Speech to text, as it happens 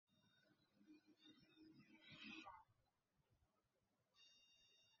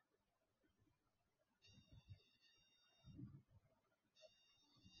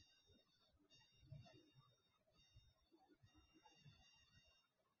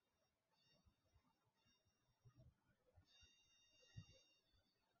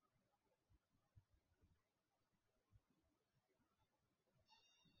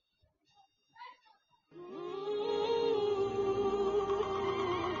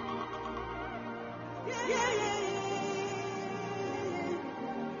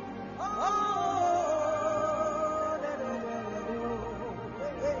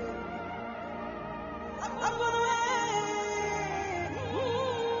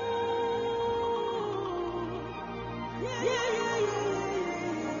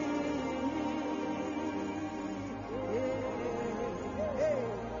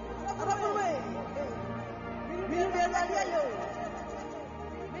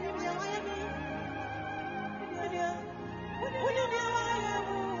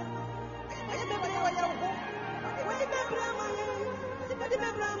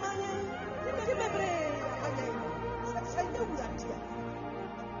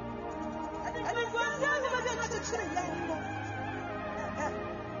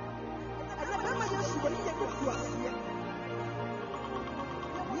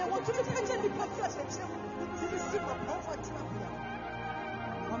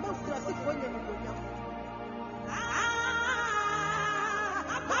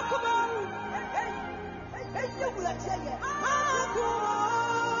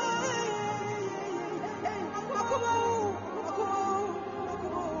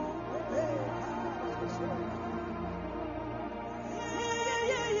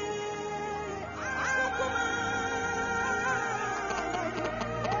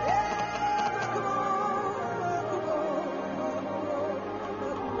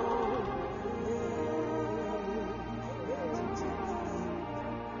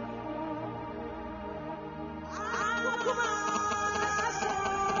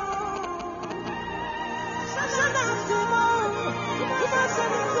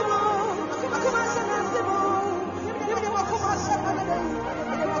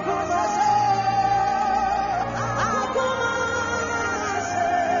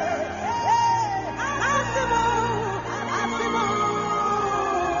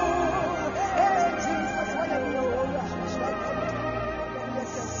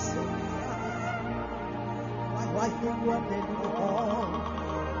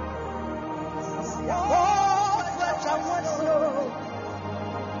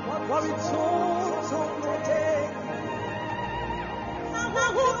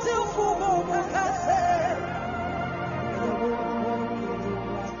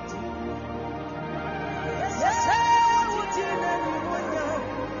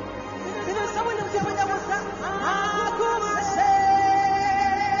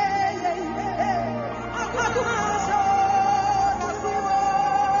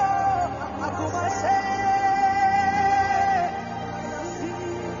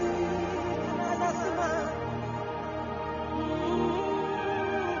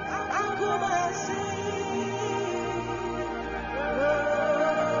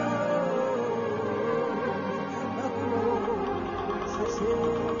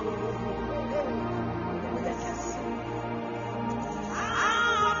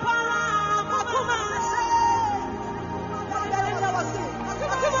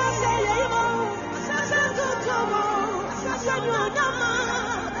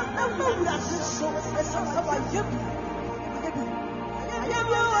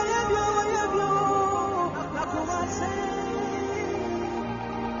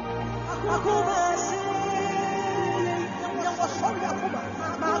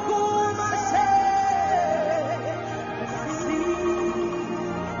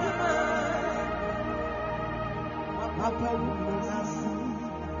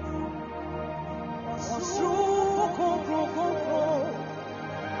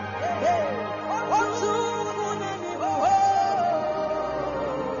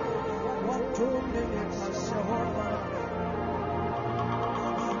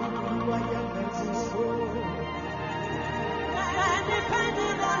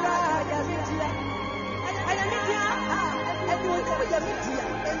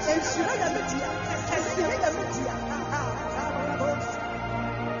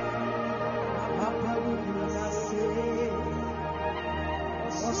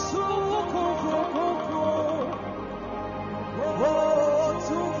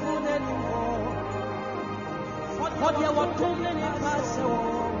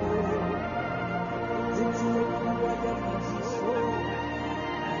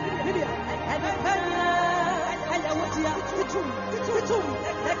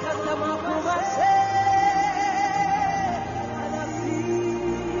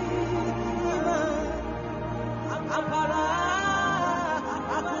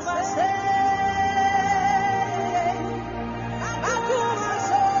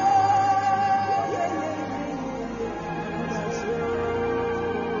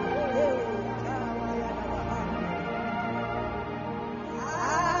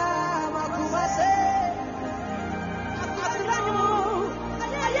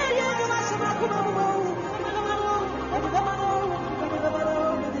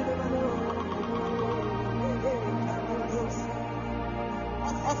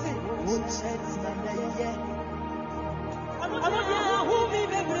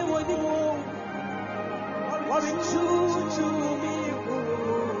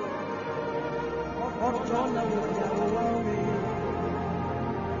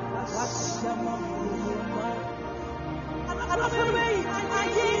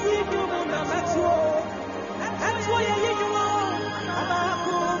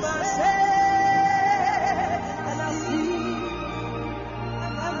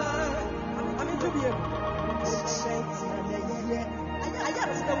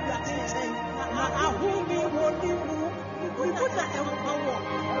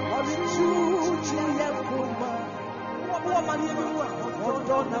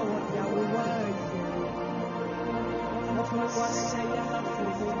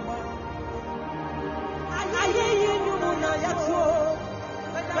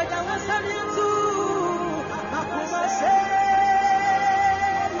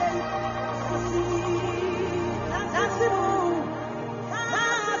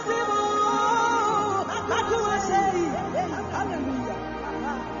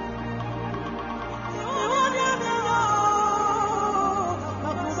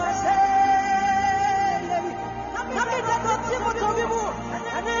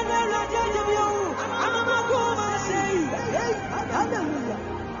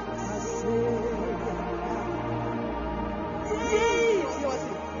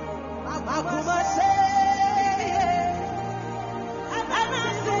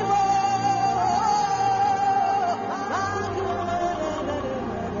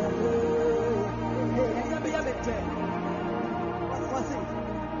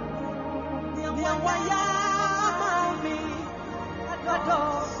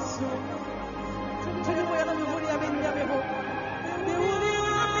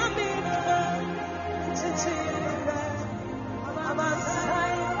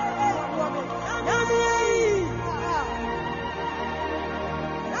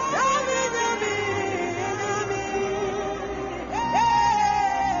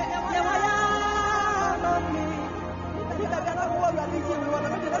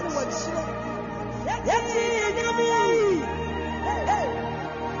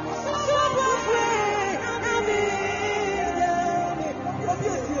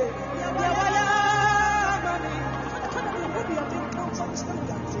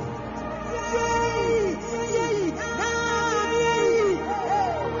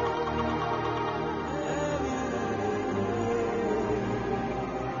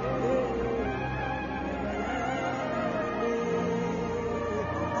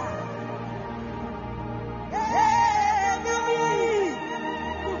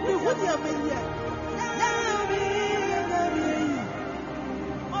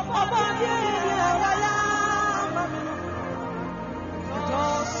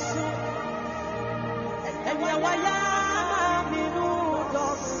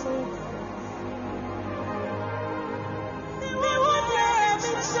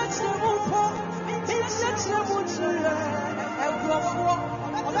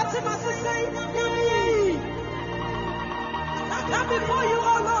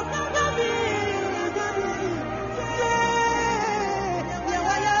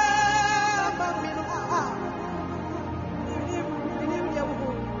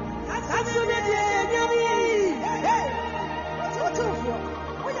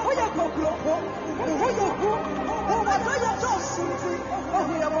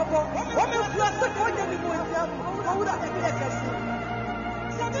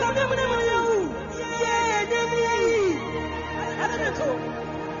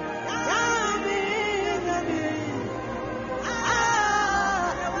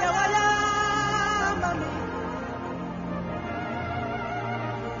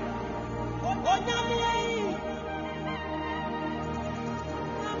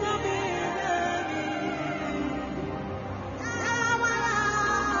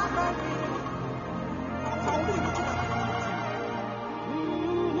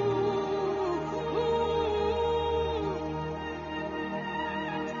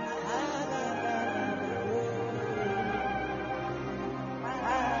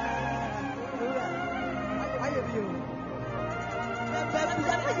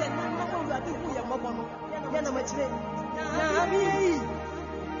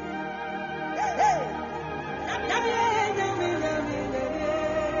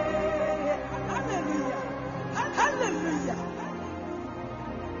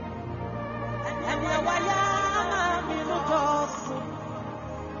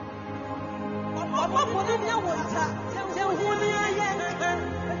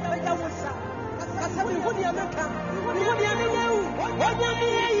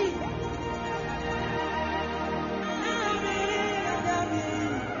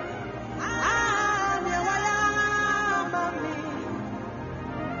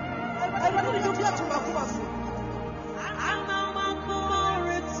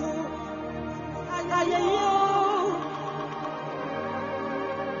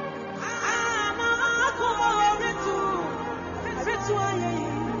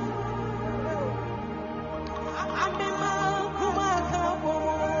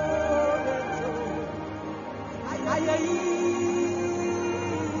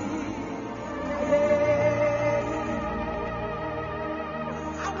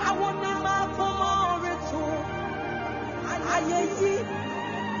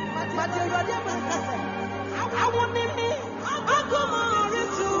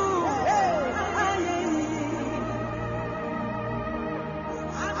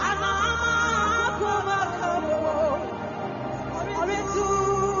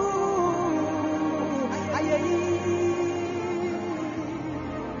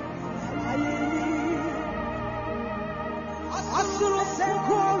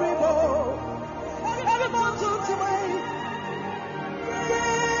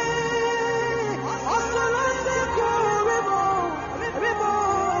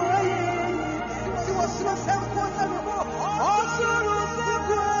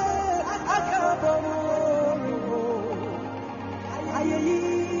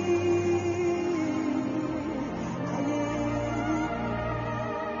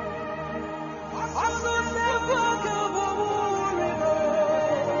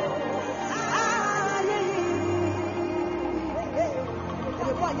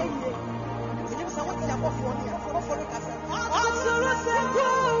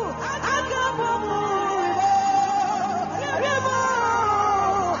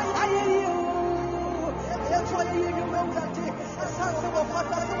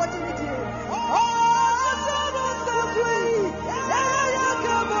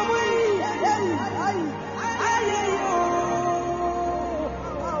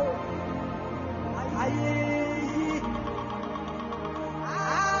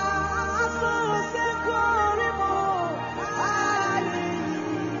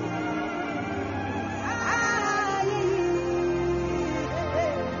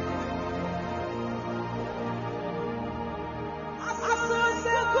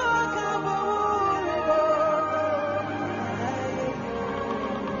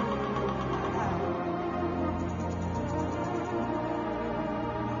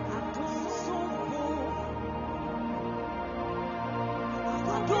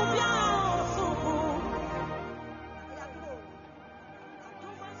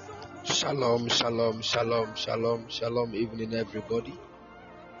Shalom, shalom, shalom, shalom, shalom, evening, everybody.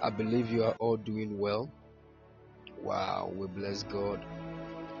 I believe you are all doing well. Wow, we bless God.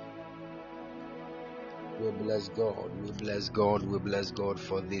 We bless God. We bless God. We bless God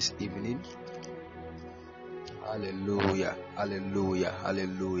for this evening. Hallelujah, hallelujah,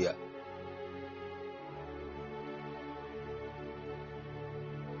 hallelujah.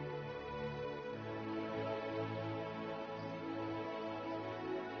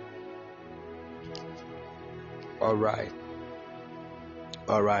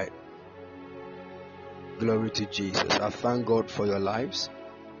 All right. Glory to Jesus. I thank God for your lives.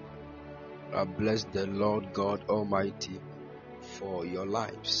 I bless the Lord God Almighty for your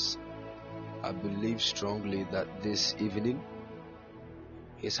lives. I believe strongly that this evening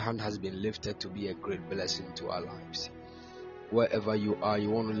His hand has been lifted to be a great blessing to our lives. Wherever you are, you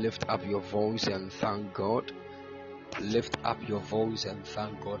want to lift up your voice and thank God. Lift up your voice and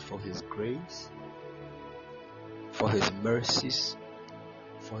thank God for His grace, for His mercies,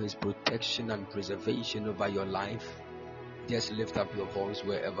 for His protection and preservation over your life. Just lift up your voice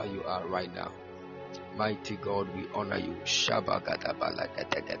wherever you are right now. Mighty God, we honor you.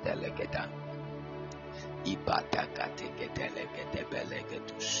 Shabagadabalagadegedelegeda.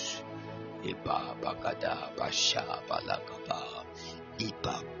 Ibadagadegedelegedebelegedush. Ibabagada-bashabalagaba.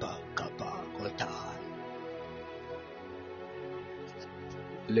 Ibabagabagoda.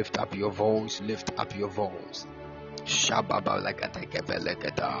 Lift up your voice, lift up your voice.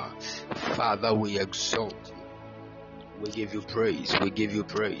 Shababalagadagabelegeda. Father, we exalt you. We give you praise, we give you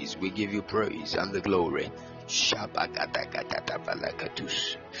praise, we give you praise and the glory.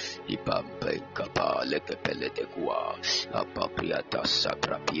 Shabagadagadagabalagadush. Ibambekaba lekepeletegua. Apapriata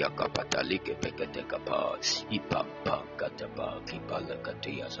saprapia kapata likepeketekapa. Ibambangataba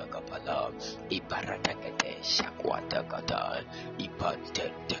kibalagatia sakapala. Ibaratakete shakwatakata.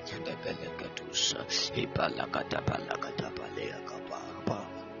 Ibantetekebelegadush. Ibalagadabalagadabalekapa.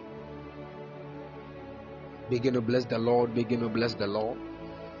 Begin to bless the Lord. Begin to bless the Lord.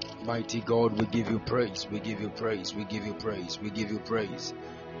 Mighty God, we give you praise. We give you praise. We give you praise. We give you praise.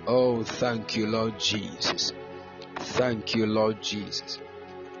 Oh, thank you, Lord Jesus. Thank you, Lord Jesus.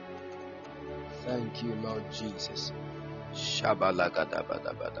 Thank you, Lord Jesus.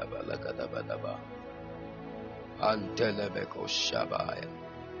 Shabalagadabadabadabalagadabadaba. Antelebeko shabaya.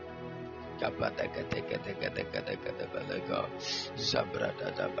 Kabadagadegadegadegadegadegadegalega.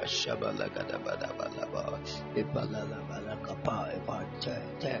 Zabradadaba shabalagadabalaba. Ibalalabalakapa ibante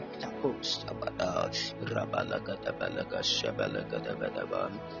takus abada. Rabalagadabalega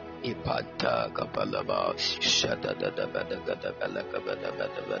shabalagadabadaba. Ipanta kapalaba.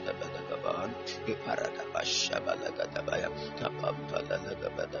 Shadadadabadagadabalagadabadabadabadabadaba. Iparadaba shabalagadabaya.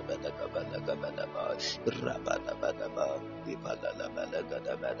 Kapampalalagabadabadagabalagabadaba. Rabadabadaba.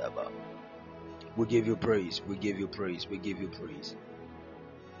 Ibalalabalagadabalaba. We give you praise, we give you praise, we give you praise.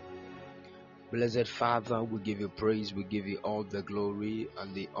 Blessed Father, we give you praise, we give you all the glory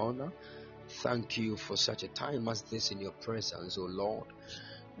and the honor. Thank you for such a time as this in your presence, O Lord.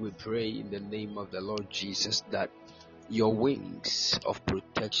 We pray in the name of the Lord Jesus that your wings of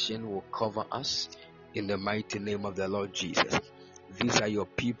protection will cover us in the mighty name of the Lord Jesus. These are your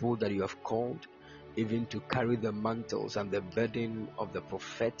people that you have called even to carry the mantles and the burden of the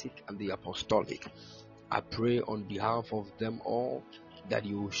prophetic and the apostolic. I pray on behalf of them all that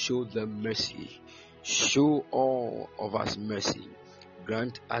you will show them mercy. Show all of us mercy.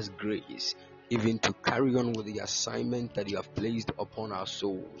 Grant us grace even to carry on with the assignment that you have placed upon our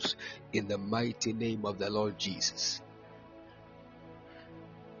souls in the mighty name of the Lord Jesus.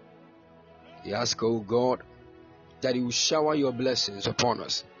 We ask, O God, that you will shower your blessings upon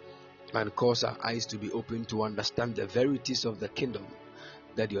us and cause our eyes to be open to understand the verities of the kingdom,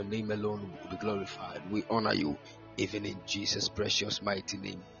 that your name alone will be glorified. We honor you, even in Jesus' precious mighty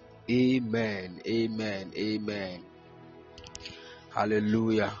name. Amen. Amen. Amen.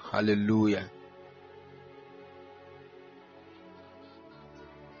 Hallelujah. Hallelujah.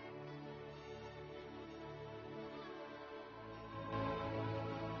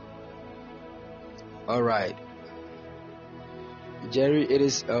 All right, Jerry. It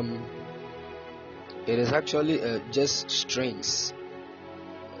is actually just strings,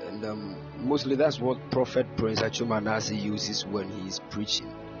 and mostly that's what Prophet Prince Achumanasi uses when he is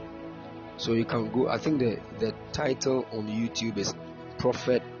preaching. So you can go. I think the title on YouTube is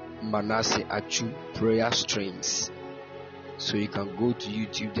Prophet Manasseh Achu Prayer Strings. So you can go to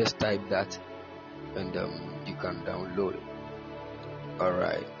YouTube, just type that, and you can download it.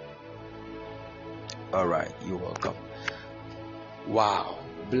 All right, you're welcome. Wow,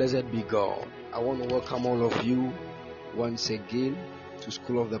 blessed be God. I want to welcome all of you once again to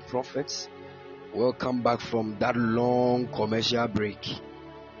School of the Prophets. Welcome back from that long commercial break.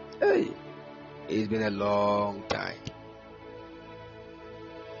 Hey, it's been a long time.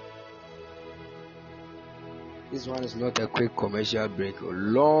 This one is not a quick commercial break, a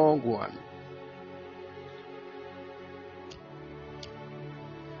long one.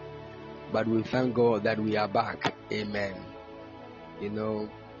 But we thank God that we are back. Amen.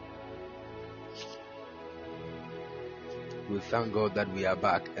 We thank God that we are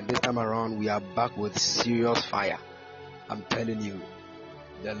back. And this time around, we are back with serious fire. I'm telling you,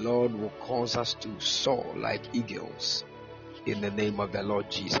 the Lord will cause us to soar like eagles in the name of the Lord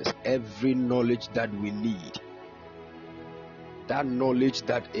Jesus. Every knowledge that we need, that knowledge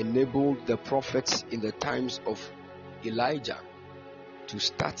that enabled the prophets in the times of Elijah to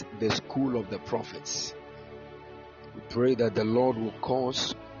start the school of the prophets. We pray that the Lord will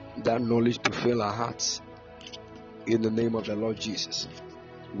cause that knowledge to fill our hearts in the name of the Lord Jesus.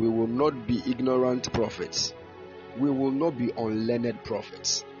 We will not be ignorant prophets. We will not be unlearned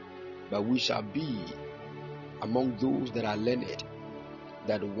prophets, but we shall be among those that are learned,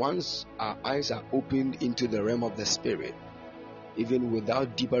 that once our eyes are opened into the realm of the Spirit, even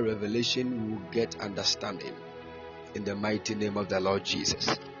without deeper revelation, we will get understanding. In the mighty name of the Lord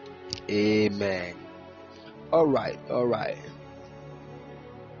Jesus. Amen. All right.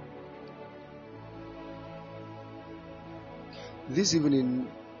 This evening,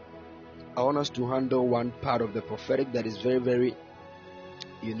 I want us to handle one part of the prophetic that is very, very,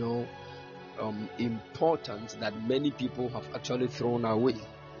 important, that many people have actually thrown away.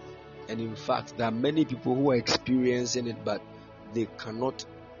 And in fact, there are many people who are experiencing it, but they cannot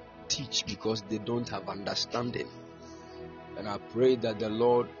teach because they don't have understanding. And I pray that the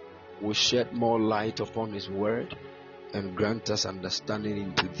Lord will shed more light upon His word and grant us understanding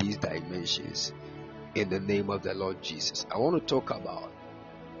into these dimensions in the name of the Lord Jesus. I want to talk about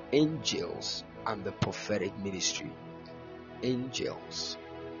angels and the prophetic ministry. Angels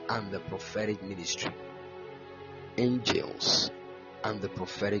and the prophetic ministry. Angels and the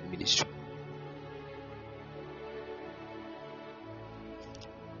prophetic ministry.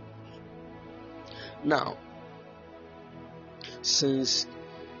 Now, since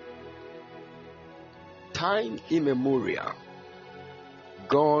time immemorial,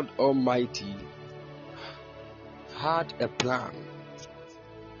 God Almighty had a plan,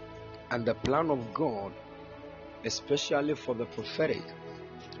 and the plan of God, especially for the prophetic,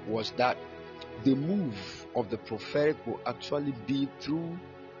 was that the move of the prophetic will actually be through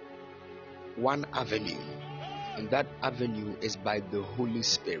one avenue, and that avenue is by the Holy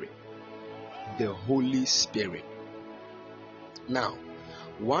Spirit. The Holy Spirit. Now,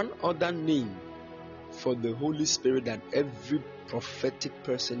 one other name for the Holy Spirit that every prophetic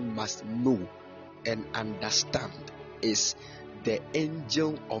person must know and understand is the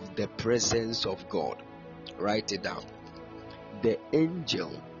angel of the presence of God. Write it down. The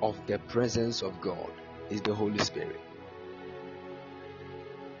angel of the presence of God is the Holy Spirit.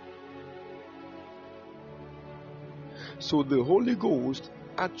 So the Holy Ghost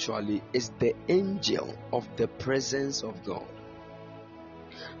actually is the angel of the presence of God.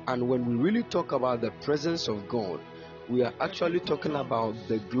 And when we really talk about the presence of God, we are actually talking about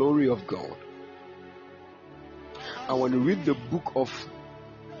the glory of God. And when you read the book of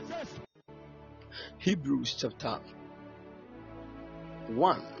Hebrews chapter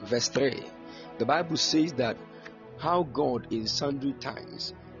 1 verse 3, the Bible says that how God in sundry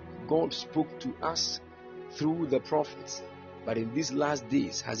times, God spoke to us through the prophets, but in these last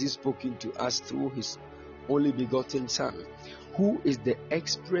days has He spoken to us through His only begotten Son, who is the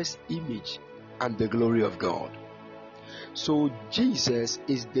express image and the glory of God. So Jesus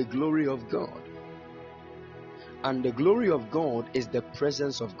is the glory of God. And the glory of God is the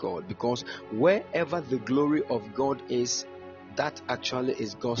presence of God, because wherever the glory of God is, that actually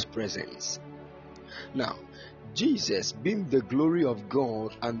is God's presence. Now, Jesus being the glory of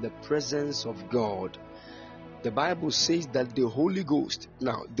God and the presence of God, the Bible says that the Holy Ghost,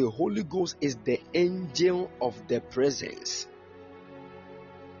 now the Holy Ghost is the angel of the presence.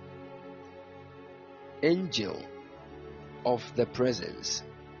 Angel of the presence.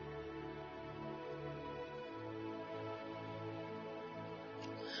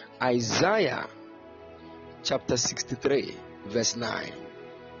 Isaiah chapter 63 verse 9.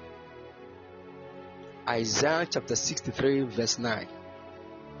 Isaiah chapter 63 verse 9.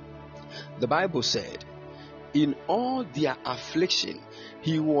 The Bible said, in all their affliction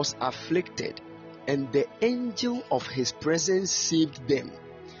he was afflicted, and the angel of his presence saved them.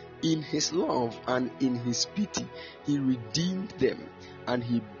 In his love and in his pity he redeemed them, and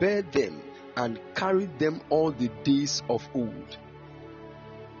he bare them and carried them all the days of old.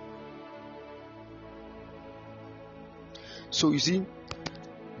 So you see,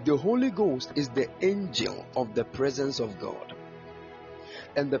 the Holy Ghost is the angel of the presence of God.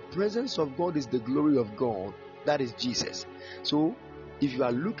 And the presence of God is the glory of God. That is Jesus. So if you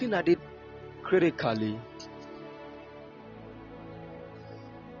are looking at it critically,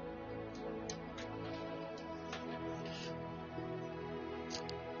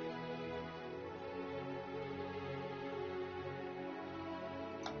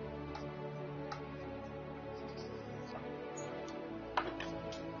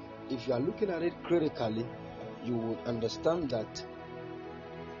 you would understand that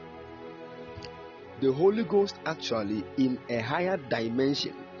the Holy Ghost actually in a higher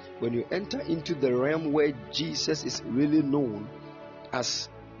dimension, when you enter into the realm where Jesus is really known as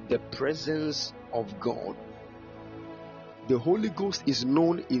the presence of God, the Holy Ghost is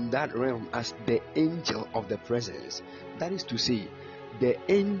known in that realm as the angel of the presence. That is to say, the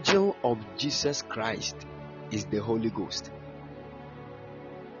angel of Jesus Christ is the Holy Ghost.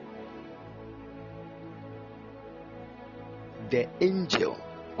 The angel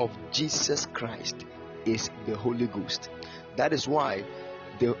of Jesus Christ is the Holy Ghost. That is why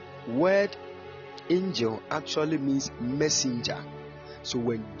the word angel actually means messenger. So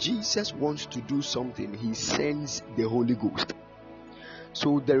when Jesus wants to do something, he sends the Holy Ghost.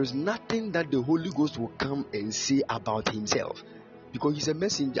 So there is nothing that the Holy Ghost will come and say about himself, because he's a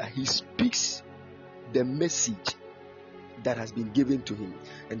messenger. He speaks the message that has been given to him.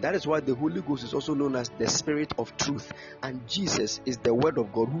 And that is why the Holy Ghost is also known as the Spirit of Truth, and Jesus is the Word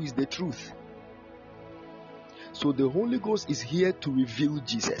of God, who is the truth. So the Holy Ghost is here to reveal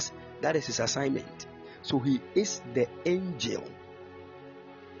Jesus. That is his assignment. So he is the angel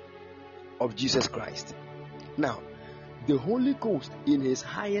of Jesus Christ. Now, the Holy Ghost in his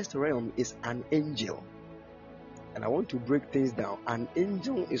highest realm is an angel. And I want to break things down. An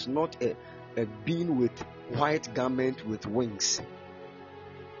angel is not a being with white garment with wings.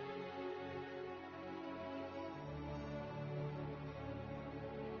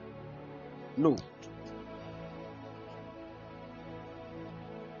 No.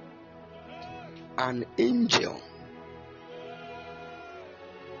 An angel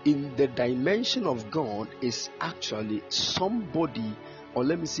in the dimension of God is actually somebody, or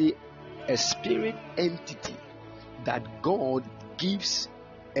let me say a spirit entity, that God gives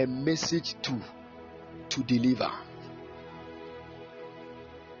a message to deliver.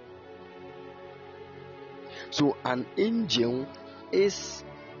 So an angel is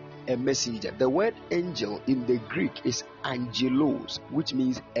a messenger. The word angel in the Greek is angelos, which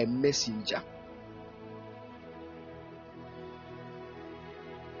means a messenger.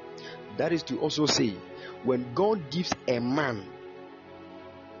 That is to also say, when God gives a man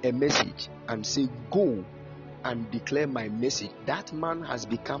a message and say, go and declare my message, that man has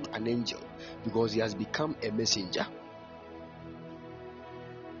become an angel, because he has become a messenger.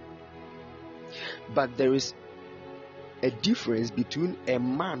 But there is a difference between a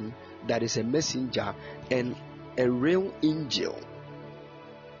man that is a messenger and a real angel.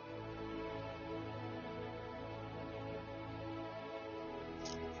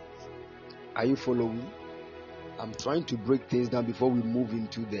 Are you following? I'm trying to break things down before we move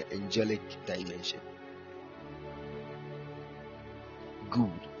into the angelic dimension.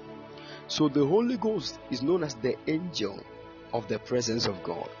 Good. So the Holy Ghost is known as the angel of the presence of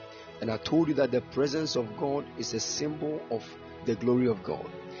God. And I told you that the presence of God is a symbol of the glory of God.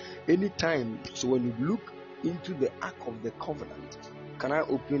 Anytime, so when you look into the Ark of the Covenant, can I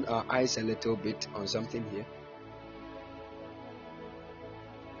open our eyes a little bit on something here?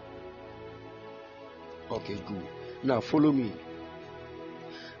 Okay, good. Now follow me.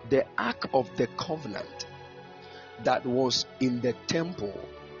 The Ark of the Covenant that was in the temple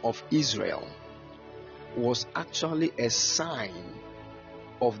of Israel was actually a sign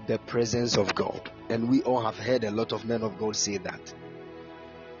of the presence of God. And we all have heard a lot of men of God say that.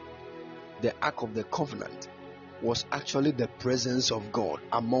 The Ark of the Covenant was actually the presence of God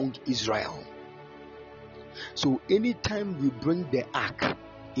among Israel. So anytime we bring the Ark,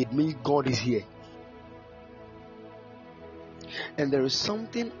 it means God is here. And there is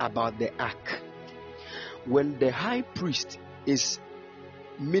something about the Ark. When the high priest is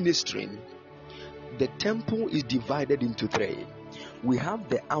ministering, the temple is divided into three. We have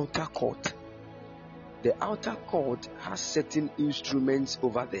the outer court. The outer court has certain instruments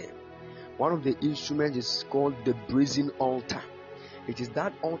over there. One of the instruments is called the brazen altar. It is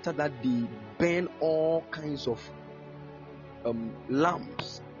that altar that they burn all kinds of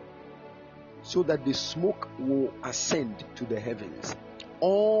lamps, so that the smoke will ascend to the heavens.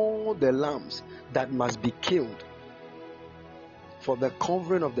 All the lambs that must be killed for the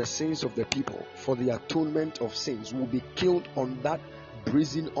covering of the sins of the people, for the atonement of sins, will be killed on that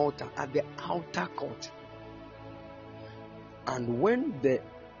brazen altar at the outer court. And when the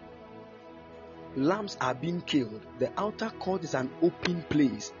lambs are being killed, the outer court is an open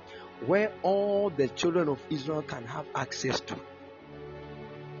place where all the children of Israel can have access to.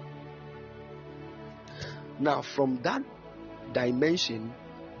 Now, from that dimension,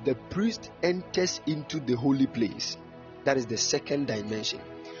 the priest enters into the holy place. That is the second dimension.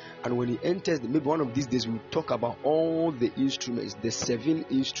 And when he enters, maybe one of these days we'll talk about all the instruments, the 7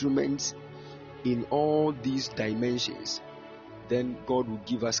 instruments in all these dimensions. Then God will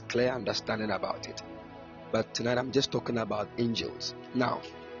give us clear understanding about it. But tonight I'm just talking about angels. Now,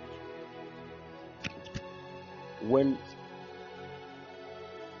 when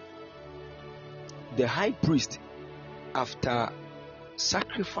the high priest, after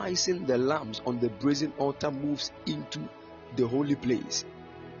sacrificing the lambs on the brazen altar, moves into the holy place,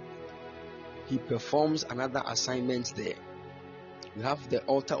 he performs another assignment there. We have the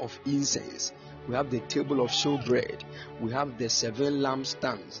altar of incense, we have the table of showbread, we have the 7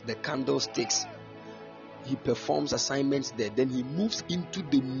 lampstands, the candlesticks. He performs assignments there. Then he moves into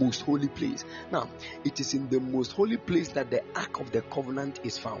the most holy place. Now, it is in the most holy place that the Ark of the Covenant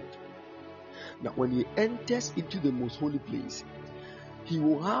is found. Now, when he enters into the most holy place, he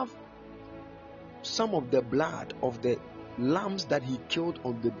will have some of the blood of the lambs that he killed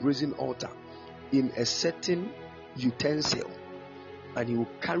on the brazen altar in a certain utensil, and he will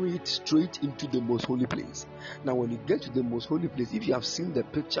carry it straight into the most holy place. Now, when you get to the most holy place, if you have seen the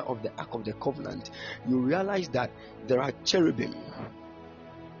picture of the Ark of the Covenant, you realize that there are cherubim.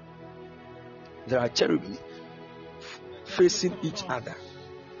 There are cherubim facing each other.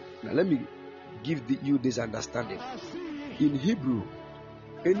 Now, let me give you this understanding. In Hebrew,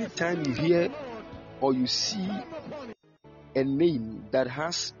 anytime you hear or you see a name that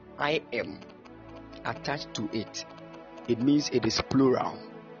has I am attached to it, it means it is plural.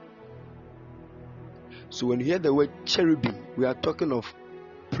 So when you hear the word cherubim, we are talking of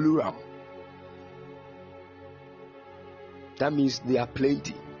plural. That means they are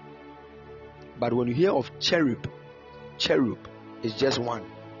plenty. But when you hear of cherub is just one.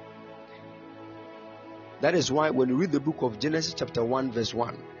 That is why when you read the book of Genesis chapter 1 verse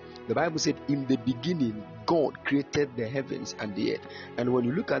 1, the Bible said, in the beginning God created the heavens and the earth. And when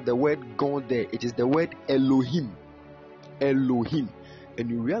you look at the word God there, it is the word Elohim. Elohim. And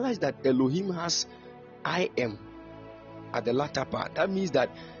you realize that Elohim has I am at the latter part. That means that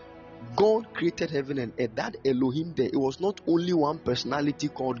God created heaven and earth. That Elohim there, it was not only one personality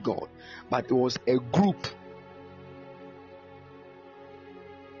called God, but it was a group.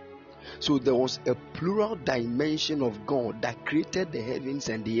 So there was a plural dimension of God that created the heavens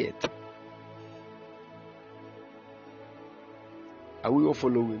and the earth. Are we all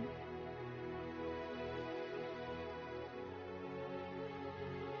following?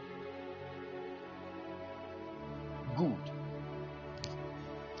 Good.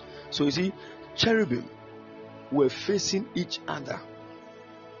 So you see, cherubim were facing each other,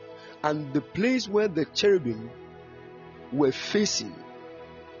 and the place where the cherubim were facing,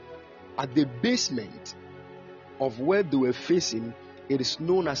 at the basement of where they were facing, it is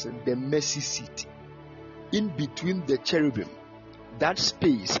known as the mercy seat. In between the cherubim, that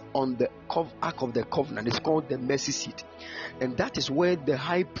space on the Ark of the Covenant is called the mercy seat. And that is where the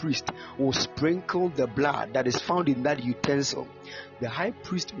high priest will sprinkle the blood that is found in that utensil. The high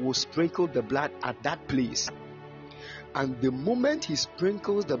priest will sprinkle the blood at that place. And the moment he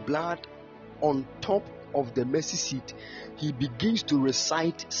sprinkles the blood on top of the mercy seat, he begins to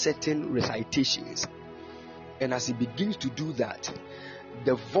recite certain recitations. And as he begins to do that,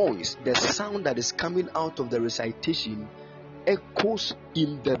 the voice, the sound that is coming out of the recitation echoes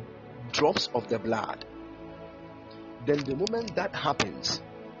in the drops of the blood. Then the moment that happens,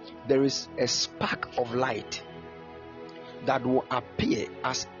 there is a spark of light that will appear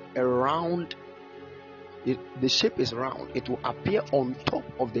as a round. The shape is round. It will appear on top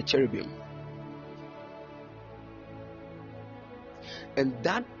of the cherubim. And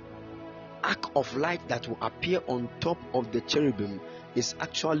that arc of light that will appear on top of the cherubim is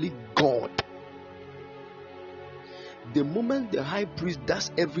actually God. The moment the high priest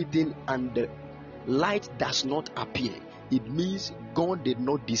does everything and the light does not appear, it means God did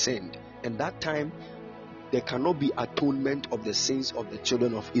not descend. And that time, there cannot be atonement of the sins of the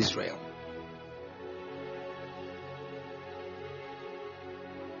children of Israel.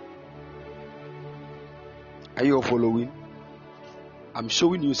 Are you all following? I'm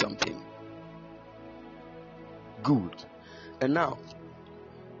showing you something. Good. And now,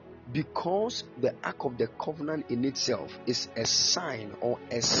 because the Ark of the Covenant in itself is a sign or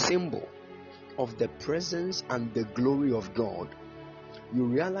a symbol of the presence and the glory of God, you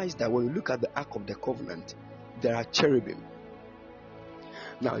realize that when you look at the Ark of the Covenant, there are cherubim.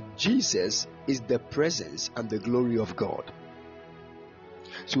 Now, Jesus is the presence and the glory of God.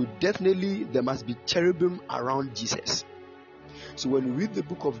 So definitely there must be cherubim around Jesus. So when you read the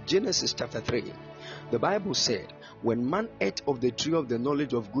book of Genesis chapter 3, the Bible said, when man ate of the tree of the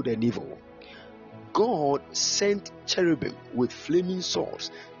knowledge of good and evil, God sent cherubim with flaming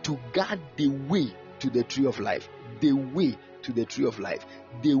swords to guard the way to the tree of life. The way to the tree of life.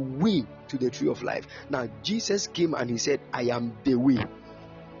 The way to the tree of life. Now Jesus came and he said, I am the way,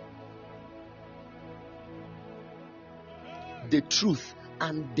 the truth,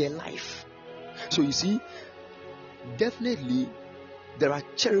 and the life. So you see, definitely there are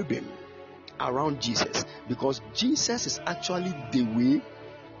cherubim around Jesus, because Jesus is actually the way.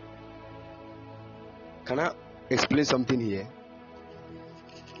 Can I explain something here?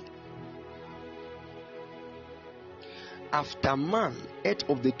 After man ate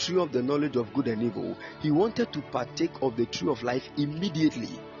of the tree of the knowledge of good and evil, he wanted to partake of the tree of life immediately.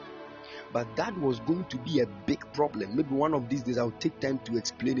 But that was going to be a big problem. Maybe one of these days I'll take time to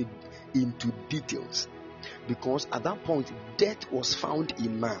explain it into details. Because at that point, death was found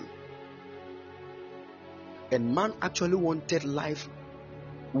in man. And man actually wanted life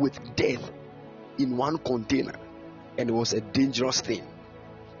with death in one container. And it was a dangerous thing.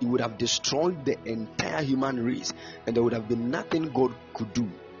 It would have destroyed the entire human race. And there would have been nothing God could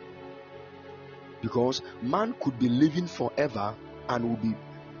do. Because man could be living forever and would be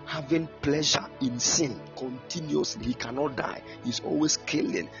having pleasure in sin continuously. He cannot die. He's always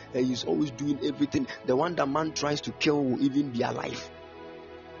killing and he's always doing everything. The one that man tries to kill will even be alive.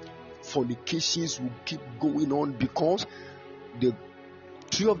 Fornications will keep going on because the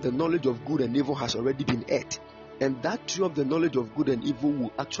tree of the knowledge of good and evil has already been ate. And that tree of the knowledge of good and evil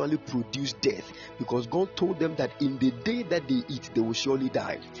will actually produce death, because God told them that in the day that they eat, they will surely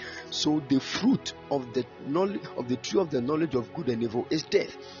die. So the fruit of the knowledge of the tree of the knowledge of good and evil is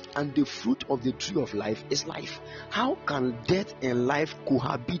death, and the fruit of the tree of life is life. How can death and life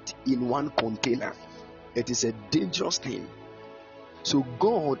cohabit in one container? It is a dangerous thing. So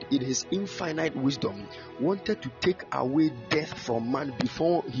God, in his infinite wisdom, wanted to take away death from man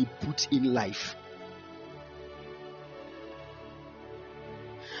before he put in life.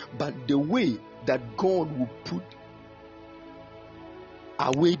 But the way that God will put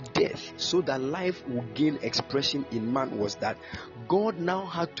away death so that life will gain expression in man was that God now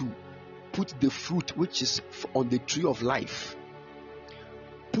had to put the fruit which is on the tree of life,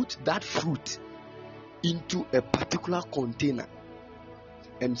 put that fruit into a particular container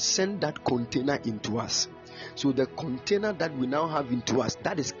and send that container into us. So the container that we now have into us,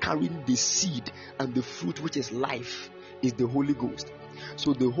 that is carrying the seed and the fruit which is life, is the Holy Ghost.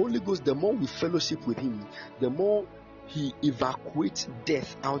 So the Holy Ghost, the more we fellowship with him, the more he evacuates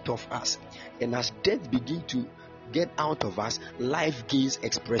death out of us. And as death begins to get out of us, life gains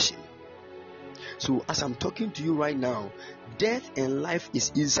expression. So as I'm talking to you right now, death and life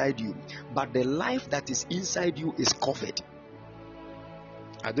is inside you, but the life that is inside you is covered.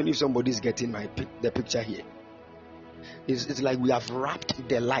 I don't know if somebody is getting the picture here. It's like we have wrapped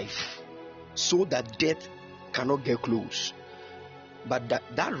the life so that death cannot get close. But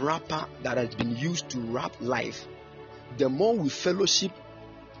that wrapper that has been used to wrap life, the more we fellowship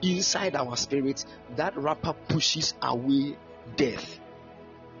inside our spirits, that wrapper pushes away death.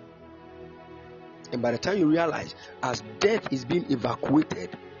 And by the time you realize, as death is being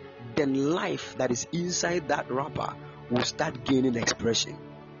evacuated, then life that is inside that wrapper will start gaining expression.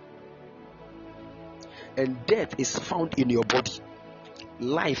 And death is found in your body,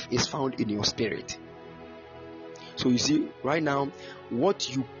 life is found in your spirit. So you see, right now,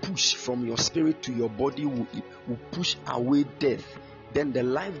 what you push from your spirit to your body will push away death. Then the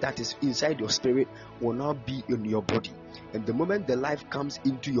life that is inside your spirit will now be in your body. And the moment the life comes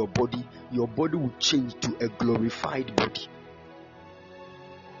into your body will change to a glorified body.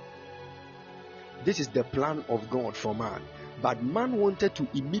 This is the plan of God for man. But man wanted to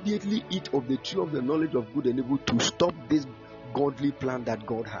immediately eat of the tree of the knowledge of good and evil to stop this godly plan that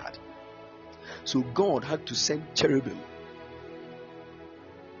God had. So God had to send cherubim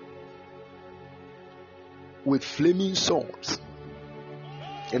with flaming swords.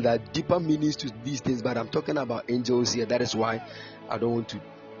 And there are deeper meanings to these things, but I'm talking about angels here. That is why I don't want to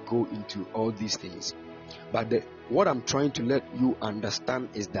go into all these things. But what I'm trying to let you understand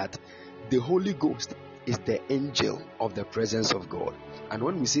is that the Holy Ghost is the angel of the presence of God. And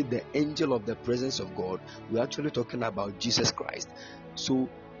when we say the angel of the presence of God, we're actually talking about Jesus Christ. So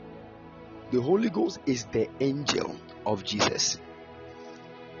the Holy Ghost is the angel of Jesus.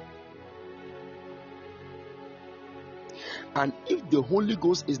 And if the Holy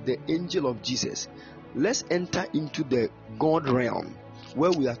Ghost is the angel of Jesus, let's enter into the God realm,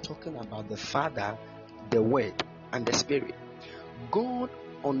 where we are talking about the Father, the Word, and the Spirit. God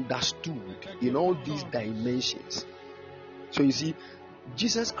understood in all these dimensions. So you see,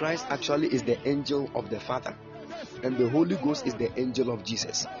 Jesus Christ actually is the angel of the Father, and the Holy Ghost is the angel of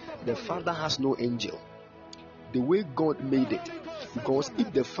Jesus. The Father has no angel, the way God made it. Because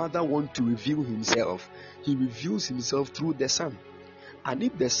if the Father wants to reveal himself, he reveals himself through the Son. And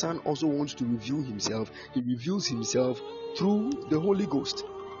if the Son also wants to reveal himself, he reveals himself through the Holy Ghost.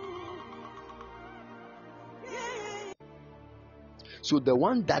 So the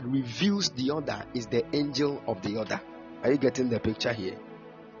one that reveals the other is the angel of the other. Are you getting the picture here?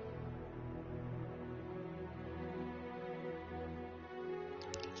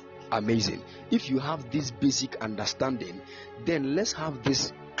 Amazing. If you have this basic understanding, then let's have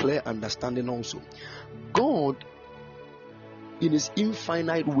this clear understanding also. God, in his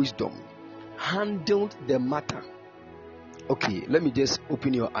infinite wisdom, handled the matter. Okay, let me just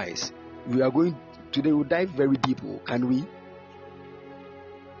open your eyes. We are going today, we'll dive very deep. Can we?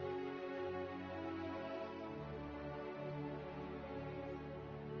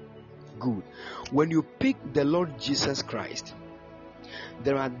 Good. When you pick the Lord Jesus Christ,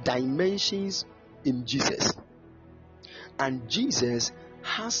 there are dimensions in Jesus, and Jesus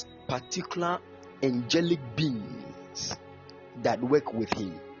has particular angelic beings that work with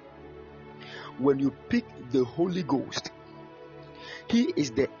him. When you pick the Holy Ghost, he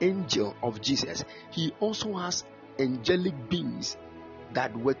is the angel of Jesus. He also has angelic beings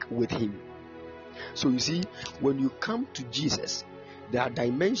that work with him. So you see, when you come to Jesus, there are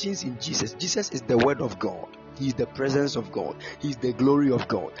dimensions in Jesus. Jesus is the Word of God. He is the presence of God. He is the glory of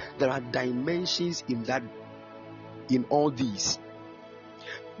God. There are dimensions in that, in all these.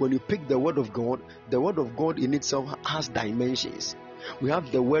 When you pick the Word of God in itself has dimensions. We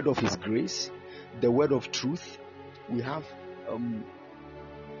have the word of His grace, the word of truth. We have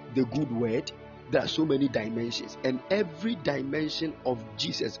the good word. There are so many dimensions, and every dimension of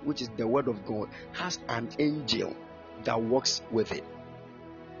Jesus, which is the Word of God, has an angel that works with it.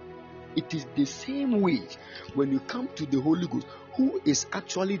 It is the same way when you come to the Holy Ghost, who is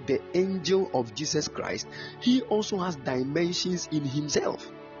actually the angel of Jesus Christ. He also has dimensions in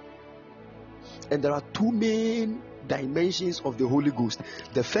himself. And there are two main dimensions of the Holy Ghost.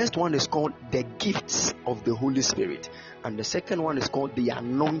 The first one is called the gifts of the Holy Spirit, and the second one is called the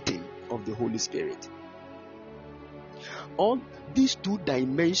anointing of the Holy Spirit. All these two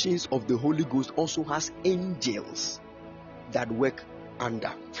dimensions of the Holy Ghost also has angels that work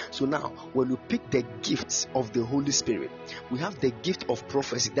under. So now, when you pick the gifts of the Holy Spirit, we have the gift of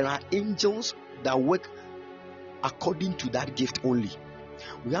prophecy. There are angels that work according to that gift only.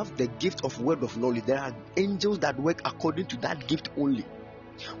 We have the gift of word of knowledge. There are angels that work according to that gift only.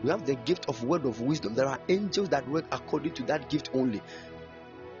 We have the gift of word of wisdom. There are angels that work according to that gift only.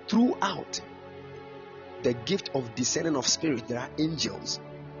 Throughout the gift of discerning of spirit, there are angels.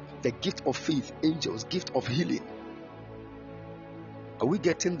 The gift of faith, angels. Gift of healing. Are we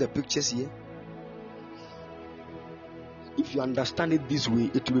getting the pictures here? If you understand it this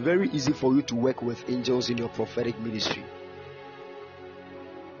way, it will be very easy for you to work with angels in your prophetic ministry.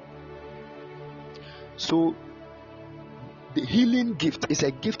 So, the healing gift is a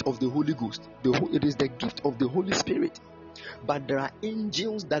gift of the Holy Ghost. It is the gift of the Holy Spirit. But there are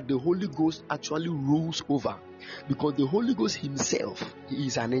angels that the Holy Ghost actually rules over, because the Holy Ghost himself, he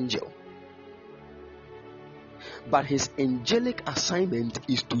is an angel. But his angelic assignment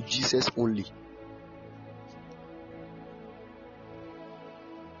is to Jesus only.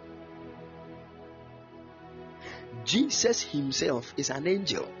 Jesus himself is an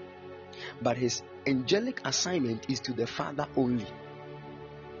angel, but his angelic assignment is to the Father only.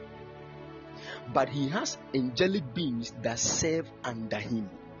 But he has angelic beings that serve under him.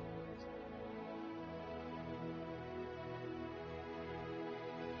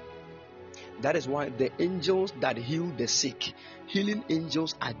 That is why the angels that heal the sick, healing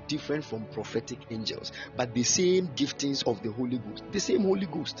angels, are different from prophetic angels, but the same giftings of the Holy Ghost. The same Holy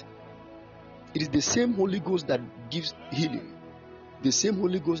Ghost. It is the same Holy Ghost that gives healing, the same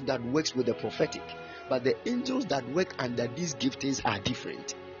Holy Ghost that works with the prophetic, but the angels that work under these giftings are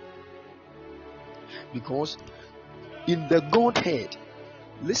different. Because in the Godhead,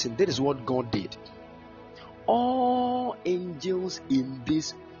 listen, that is what God did. All angels in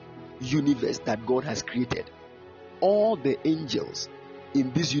this universe that God has created, all the angels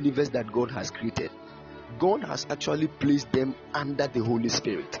in this universe that God has created, God has actually placed them under the Holy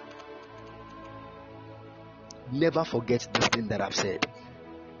Spirit. Never forget this thing that I've said.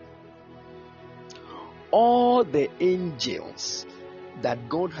 All the angels that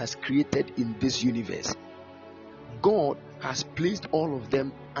God has created in this universe, God has placed all of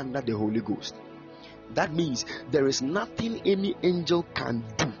them under the Holy Ghost. That means there is nothing any angel can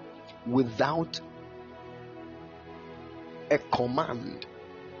do without a command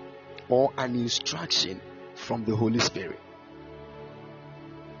or an instruction from the Holy Spirit.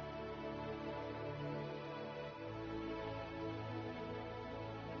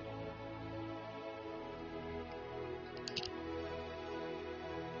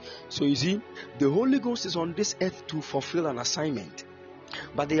 So you see, the Holy Ghost is on this earth to fulfill an assignment.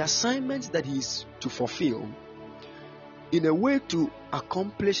 But the assignment that he is to fulfill, in a way to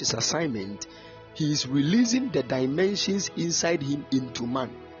accomplish his assignment, he is releasing the dimensions inside him into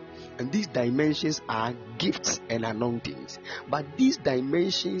man. And these dimensions are gifts and anointings. But these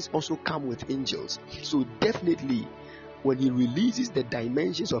dimensions also come with angels. So definitely, when he releases the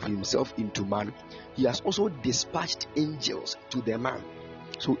dimensions of himself into man, he has also dispatched angels to the man.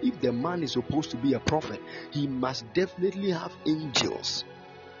 So if the man is supposed to be a prophet, he must definitely have angels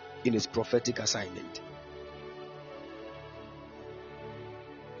in his prophetic assignment.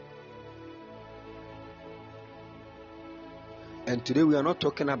 And today we are not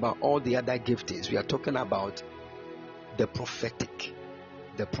talking about all the other giftings. We are talking about the prophetic.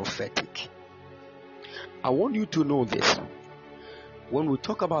 The prophetic. I want you to know this. When we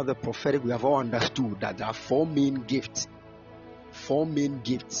talk about the prophetic, we have all understood that there are four main gifts. Four main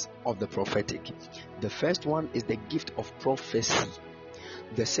gifts of the prophetic. The first one is the gift of prophecy.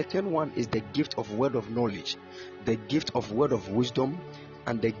 The second one is the gift of word of knowledge, the gift of word of wisdom,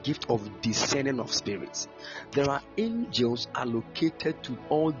 and the gift of discerning of spirits. There are angels allocated to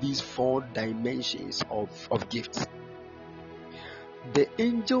all these four dimensions of gifts. The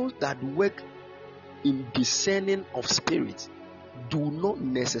angels that work in discerning of spirits do not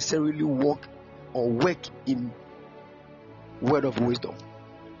necessarily work or work in word of wisdom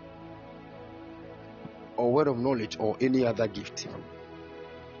or word of knowledge or any other gift.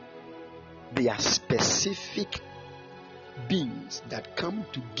 They are specific beings that come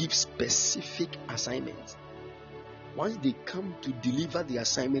to give specific assignments. Once they come to deliver the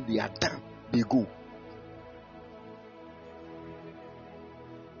assignment, they are done. They go.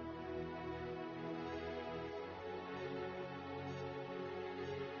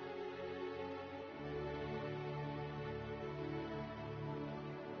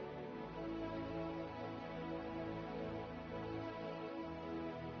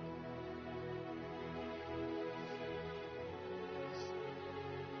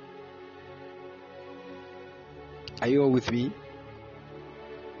 Are you all with me?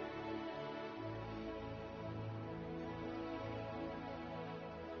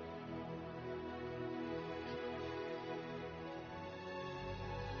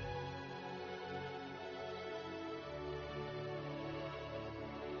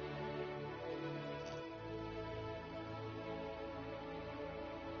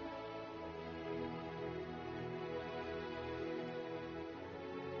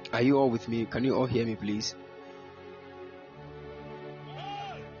 Are you all with me? Can you all hear me, please?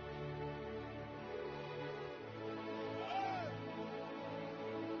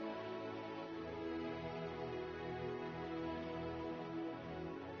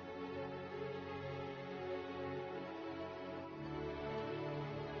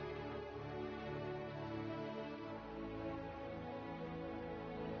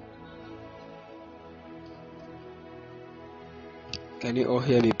 Can you all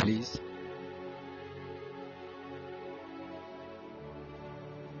hear me, please?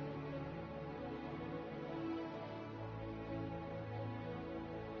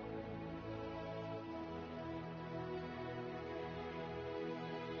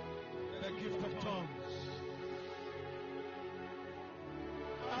 gift of tongues.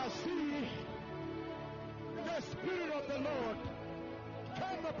 I see the Spirit of the Lord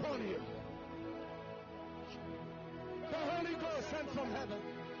come upon you. The Holy Ghost sent from heaven.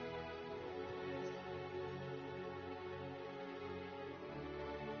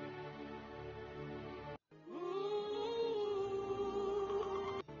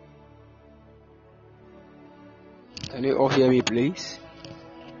 Can you all hear me, please?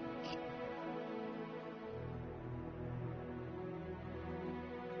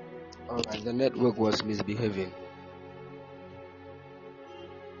 Alright, the network was misbehaving.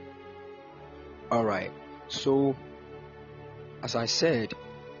 Alright, so as I said,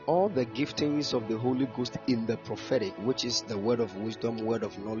 all the giftings of the Holy Ghost in the prophetic, which is the word of wisdom, word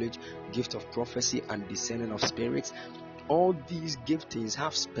of knowledge, gift of prophecy, and discerning of spirits, all these giftings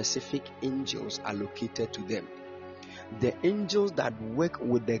have specific angels allocated to them. The angels that work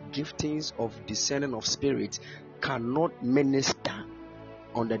with the giftings of discerning of spirits cannot minister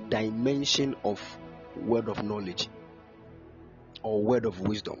on the dimension of word of knowledge or word of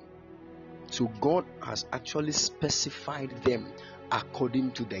wisdom. So God has actually specified them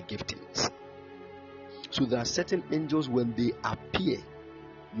according to their giftings. So there are certain angels, when they appear,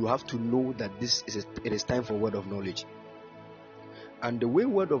 you have to know that it is time for word of knowledge. And the way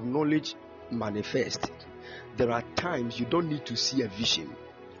word of knowledge manifests, there are times you don't need to see a vision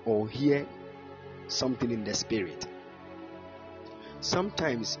or hear something in the spirit.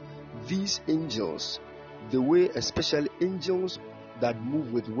 Sometimes these angels, the way especially angels that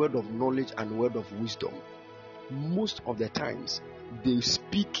move with word of knowledge and word of wisdom, most of the times they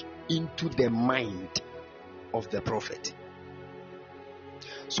speak into the mind of the prophet.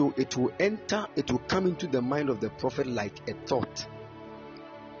 So it will come into the mind of the prophet like a thought.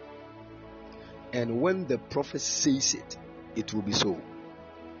 And when the prophet says it, it will be so.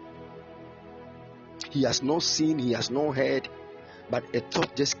 He has not seen, he has not heard, but a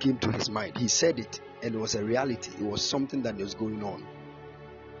thought just came to his mind. He said it, and it was a reality. It was something that was going on.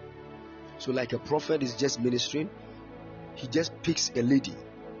 So like a prophet is just ministering, he just picks a lady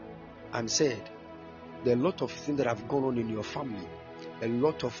and said, there are a lot of things that have gone on in your family, a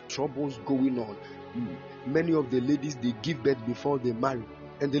lot of troubles going on. Many of the ladies, they give birth before they marry.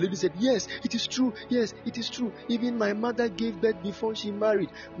 And the lady said, yes, it is true. Yes, it is true. Even my mother gave birth before she married.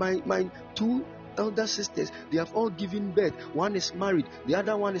 My two elder sisters, they have all given birth. One is married, the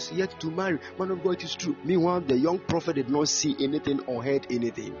other one is yet to marry. Man of God, it is true. Meanwhile, the young prophet did not see anything or heard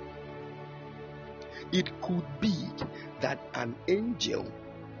anything. It could be that an angel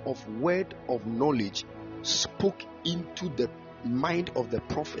of word of knowledge spoke into the mind of the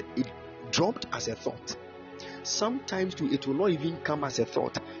prophet. It dropped as a thought. Sometimes too, it will not even come as a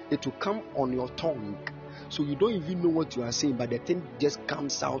thought. It will come on your tongue. So you don't even know what you are saying, but the thing just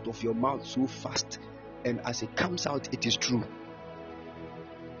comes out of your mouth so fast. And as it comes out, it is true.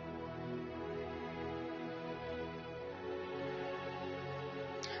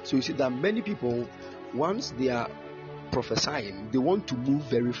 So you see that many people, once they are prophesying, they want to move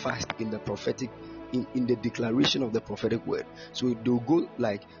very fast in the prophetic, in the declaration of the prophetic word. So they'll go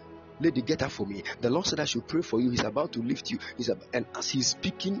like, lady, get up for me. The Lord said I should pray for you. He's about to lift you. And as he's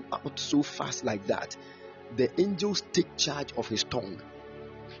speaking out so fast like that, the angels take charge of his tongue.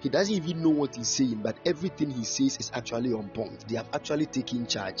 He doesn't even know what he's saying, but everything he says is actually on point. They have actually taken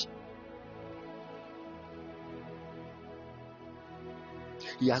charge.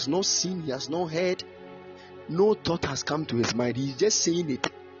 He has not seen, he has not heard, no thought has come to his mind. He's just saying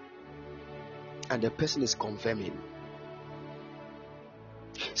it, and the person is confirming.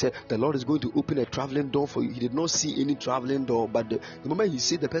 Said the Lord is going to open a traveling door for you. He did not see any traveling door, but the moment he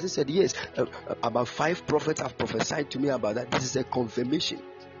said, the person said, yes, about 5 prophets have prophesied to me about that. This is a confirmation.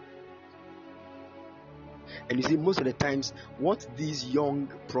 And you see, most of the times, what these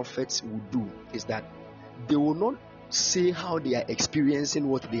young prophets will do is that they will not say how they are experiencing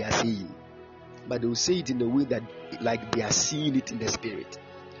what they are saying, but they will say it in a way that like they are seeing it in the spirit.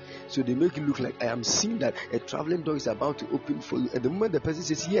 So they make it look like, I am seeing that a traveling door is about to open for you. And the moment the person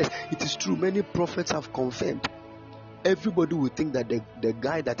says, yes, it is true, many prophets have confirmed, everybody will think that the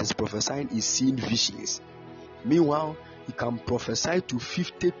guy that is prophesying is seeing visions. Meanwhile, he can prophesy to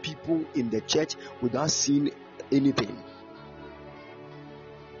 50 people in the church without seeing anything.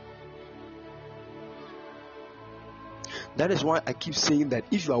 That is why I keep saying that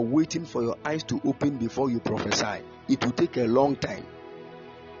if you are waiting for your eyes to open before you prophesy, it will take a long time.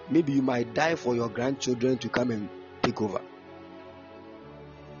 Maybe you might die for your grandchildren to come and take over.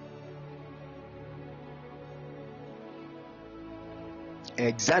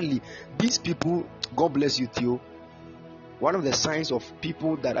 Exactly. These people, God bless you, Theo. one of the signs of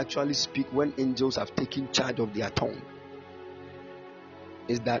people that actually speak when angels have taken charge of their tongue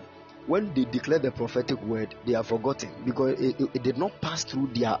is that when they declare the prophetic word, they are forgotten because it did not pass through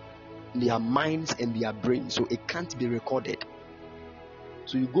their minds and their brains, so it can't be recorded.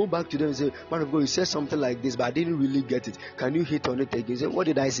 So you go back to them and say, man of God, you said something like this, but I didn't really get it. Can you hit on it again? You say, what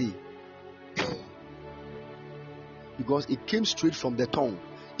did I say? Because it came straight from the tongue.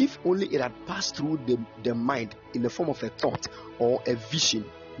 If only it had passed through the mind in the form of a thought or a vision,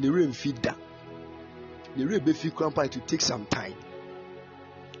 the rain feed that. The rain be feel cramped to take some time.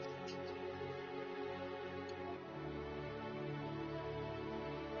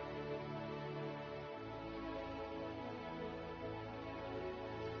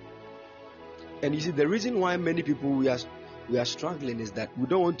 And you see, the reason why many people we are struggling is that we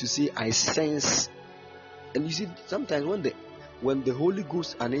don't want to say I sense. And you see, sometimes when the Holy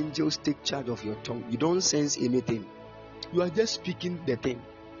Ghost and angels take charge of your tongue, you don't sense anything. You are just speaking the thing.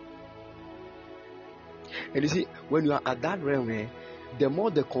 And you see, when you are at that realm, the more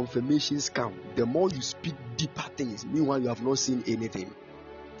the confirmations come, the more you speak deeper things. Meanwhile, you have not seen anything.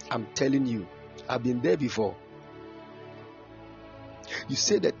 I'm telling you, I've been there before. You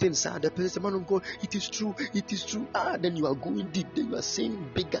say the thing, sir, the person, man of God, it is true, it is true. Then you are going deep, then you are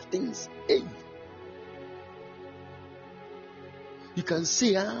saying bigger things. Hey. You can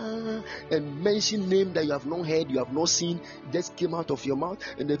say and mention name that you have not heard, you have not seen, just came out of your mouth,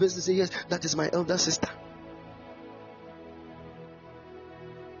 and the person say, yes, that is my elder sister.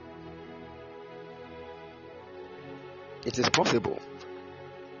 It is possible.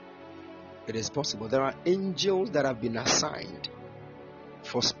 It is possible. There are angels that have been assigned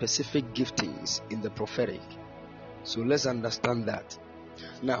for specific giftings in the prophetic. So let's understand that.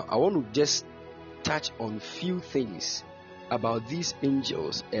 Now, I want to just touch on few things about these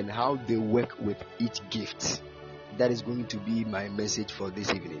angels and how they work with each gift. That is going to be my message for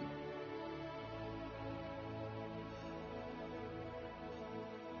this evening.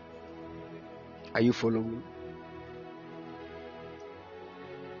 Are you following me?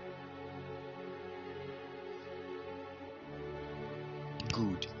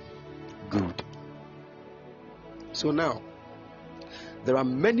 Good. So now, there are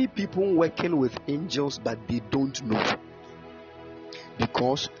many people working with angels, but they don't know.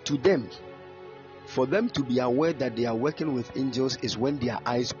 Because to them, for them to be aware that they are working with angels is when their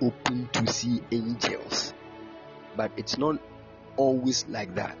eyes open to see angels. But it's not always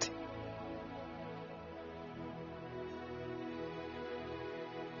like that.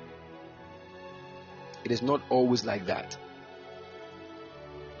 It is not always like that.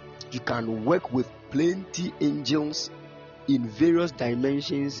 You can work with plenty angels in various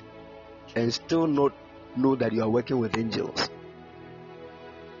dimensions and still not know that you are working with angels.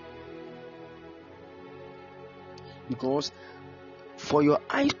 Because for your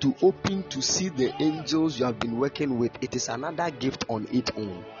eyes to open to see the angels you have been working with, it is another gift on its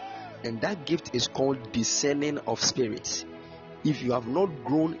own. And that gift is called discerning of spirits. If you have not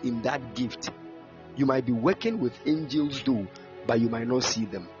grown in that gift, you might be working with angels too, but you might not see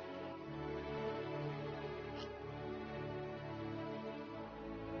them.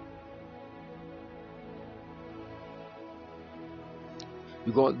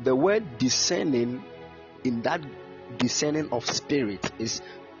 Because the word discerning, in that discerning of spirit, is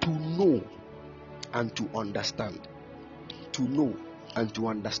to know and to understand. To know and to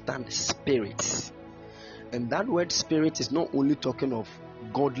understand spirits. And that word spirit is not only talking of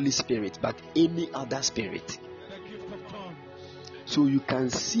godly spirit, but any other spirit. So you can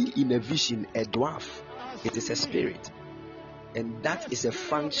see in a vision a dwarf. It is a spirit. And that is a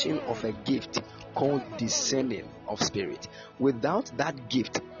function of a gift called discerning of spirit. Without that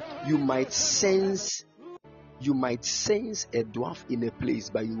gift, you might sense a dwarf in a place,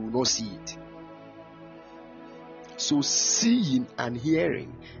 but you will not see it. So seeing and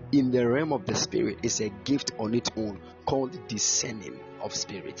hearing in the realm of the spirit is a gift on its own called discerning of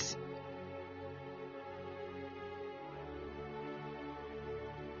spirits.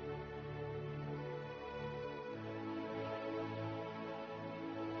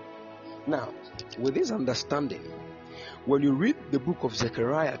 Now, with this understanding, when you read the book of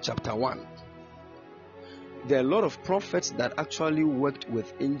Zechariah chapter 1, there are a lot of prophets that actually worked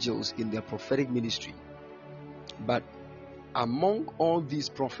with angels in their prophetic ministry. But among all these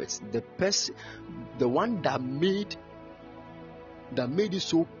prophets, the one that made it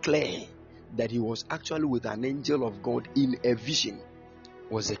so clear that he was actually with an angel of God in a vision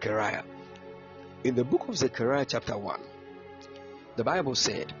was Zechariah. In the book of Zechariah chapter 1, the Bible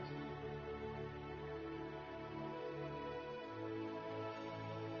said,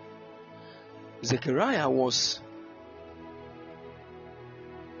 Zechariah was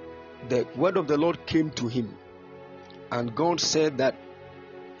the word of the Lord came to him, and God said that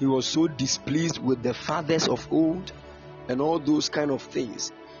he was so displeased with the fathers of old and all those kind of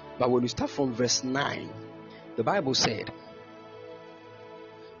things. But when you start from verse 9, the Bible said,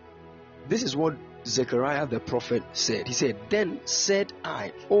 this is what Zechariah the prophet said. He said, "Then said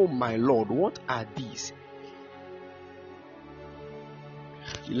I, oh my Lord, what are these?"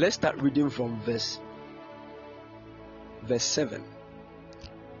 Let's start reading from verse 7.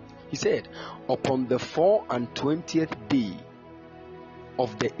 He said, "Upon the 24th day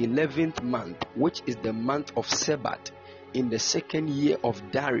of the 11th month, which is the month of Sabbath, in the 2nd year of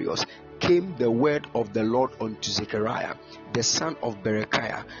Darius, came the word of the Lord unto Zechariah, the son of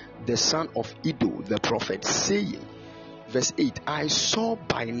Berechiah, the son of Iddo the prophet, saying," verse 8, "I saw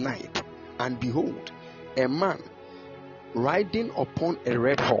by night, and behold, a man riding upon a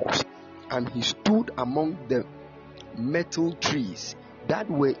red horse, and he stood among the myrtle trees that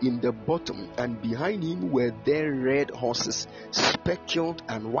were in the bottom, and behind him were there red horses, speckled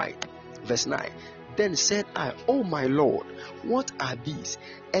and white." Verse 9, "Then said I, oh my Lord, what are these?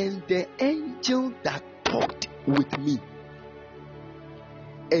 And the angel that talked with me,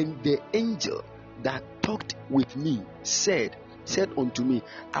 said unto me,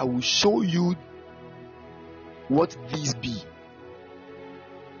 I will show you what these be."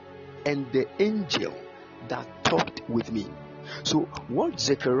 And the angel that talked with me. So what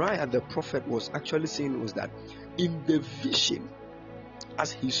Zechariah the prophet was actually saying was that in the vision,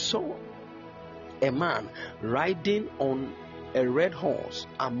 as he saw a man riding on a red horse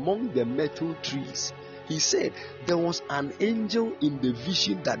among the myrtle trees, he said there was an angel in the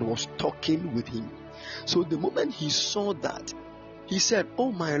vision that was talking with him. So the moment he saw that, he said,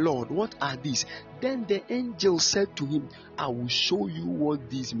 "Oh my Lord, what are these?" Then the angel said to him, "I will show you what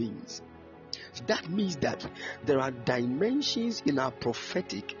this means." That means that there are dimensions in our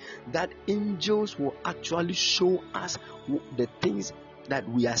prophetic that angels will actually show us the things that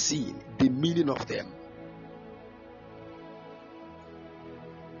we are seeing, the meaning of them.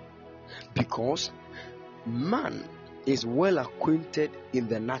 Because man is well acquainted in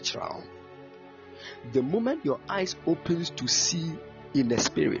the natural. The moment your eyes opens to see in the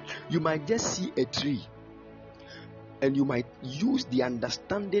spirit, you might just see a tree, and you might use the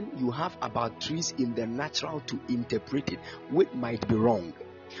understanding you have about trees in the natural to interpret it, which might be wrong.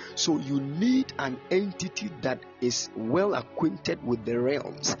 So you need an entity that is well acquainted with the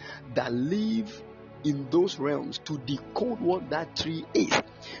realms, that live in those realms, to decode what that tree is.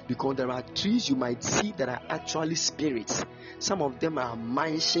 Because there are trees you might see that are actually spirits. Some of them are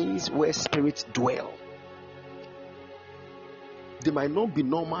mansions where spirits dwell. They might not be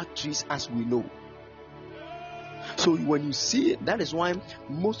normal trees as we know. So when you see it, that is why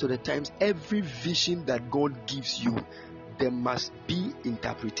most of the times every vision that God gives you, there must be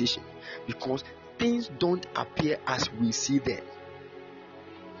interpretation, because things don't appear as we see them.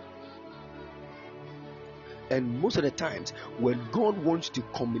 And most of the times when God wants to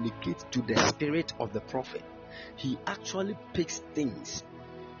communicate to the spirit of the prophet, he actually picks things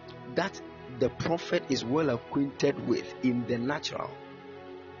that the prophet is well acquainted with in the natural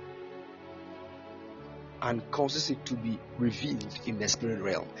and causes it to be revealed in the spirit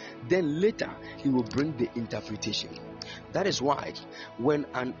realm. Then later he will bring the interpretation. That is why when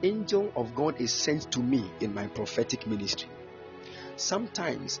an angel of God is sent to me in my prophetic ministry,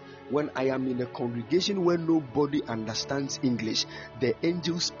 sometimes when I am in a congregation where nobody understands English, the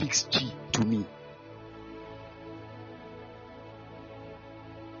angel speaks Twi to me.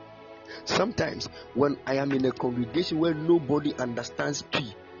 Sometimes when I am in a congregation where nobody understands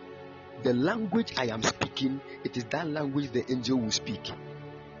Twi, the language I am speaking, it is that language the angel will speak.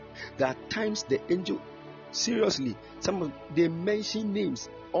 There are times the angel, seriously, they mention names,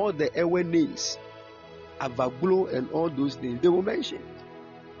 all the Ewe names, Avaglo and all those names, they will mention.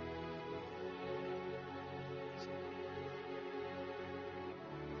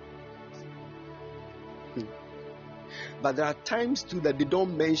 But there are times too that they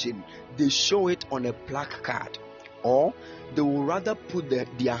don't mention, they show it on a plaque card, or they will rather put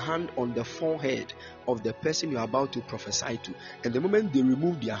their hand on the forehead of the person you are about to prophesy to, and the moment they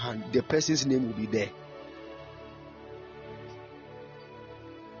remove their hand, the person's name will be there.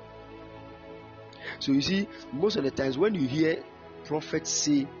 So you see, most of the times when you hear prophets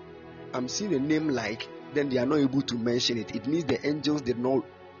say, "I'm seeing a name like," then they are not able to mention it. It means the angels did not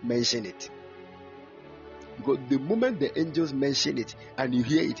mention it. Because the moment the angels mention it and you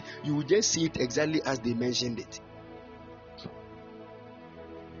hear it, you will just see it exactly as they mentioned it.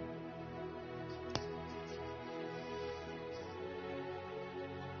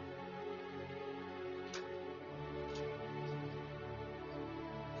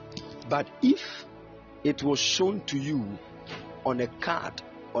 But if it was shown to you on a card,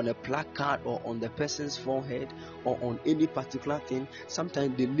 on a placard, or on the person's forehead, or on any particular thing,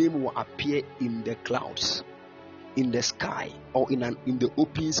 sometimes the name will appear in the clouds, in the sky, or in the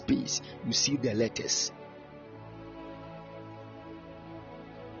open space. You see the letters.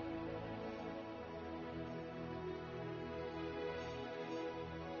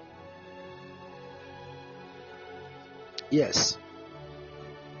 Yes,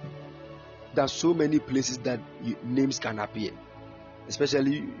 there are so many places that names can appear.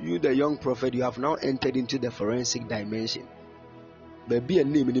 Especially you, the young prophet, you have now entered into the forensic dimension. But be a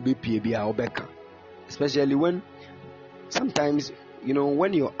name in the BPA, especially when sometimes,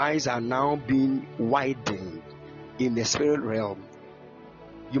 when your eyes are now being widened in the spirit realm,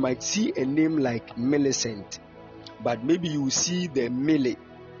 you might see a name like Millicent, but maybe you will see the Millie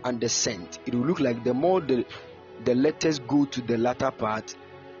and the Cent. It will look like the more the letters go to the latter part,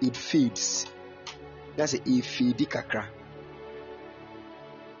 it fades. That's a fade kakra.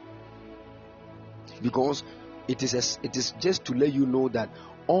 Because it is just to let you know that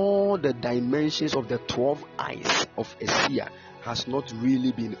all the dimensions of the 12 eyes of a seer has not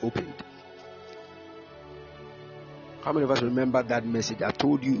really been opened. How many of us remember that message? I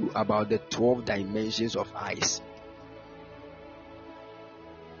told you about the 12 dimensions of eyes.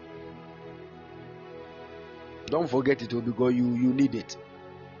 Don't forget it, because you need it.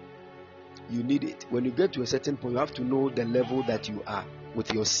 You need it. When you get to a certain point, you have to know the level that you are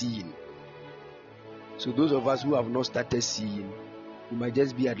with your seeing. So those of us who have not started seeing, you might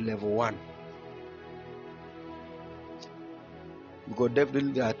just be at level 1. Because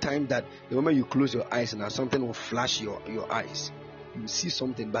definitely there are times that the moment you close your eyes and something will flash your eyes. You see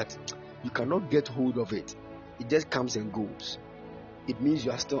something, but you cannot get hold of it. It just comes and goes. It means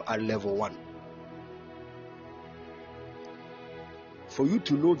you are still at level 1. For you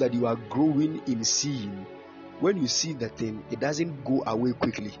to know that you are growing in seeing, when you see the thing, it doesn't go away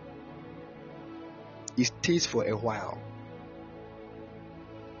quickly. It stays for a while.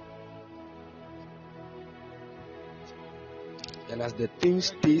 And as the thing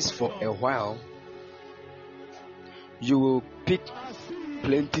stays for a while, you will pick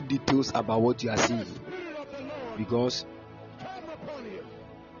plenty details about what you are seeing. Because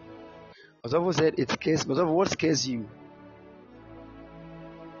Osofo said it scares. Osofo, what scares you?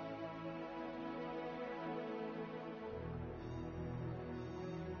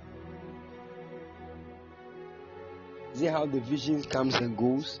 See how the vision comes and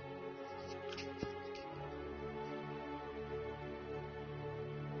goes?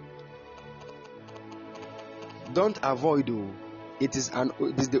 Don't avoid though. It is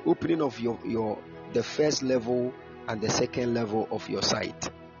the opening of the first level and the second level of your sight.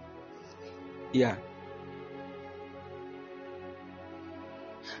 Yeah.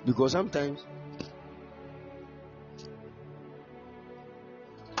 Because sometimes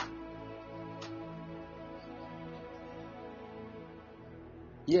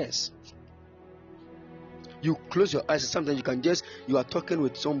yes, you close your eyes. Sometimes you are talking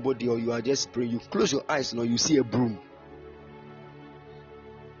with somebody, or you are just praying. You close your eyes, you see a broom,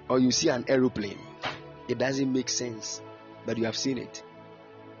 or you see an aeroplane. It doesn't make sense, but you have seen it.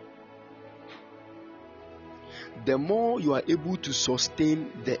 The more you are able to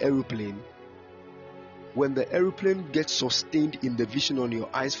sustain the aeroplane, when the aeroplane gets sustained in the vision on your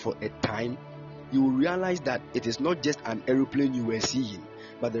eyes for a time, you will realize that it is not just an aeroplane you were seeing,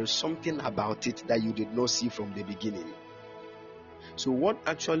 but there is something about it that you did not see from the beginning. So what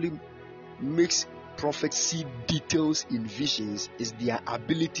actually makes prophets see details in visions is their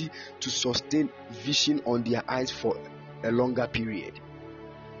ability to sustain vision on their eyes for a longer period.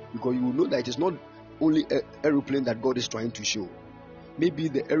 Because you will know that it is not only an aeroplane that God is trying to show. Maybe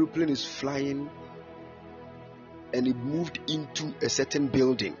the aeroplane is flying and it moved into a certain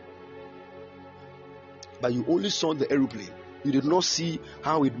building, but you only saw the aeroplane. You did not see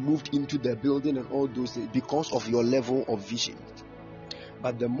how it moved into the building and all those things because of your level of vision.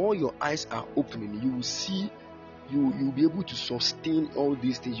 But the more your eyes are opening, you will see, you will be able to sustain all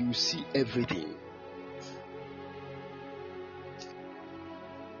these things. You will see everything.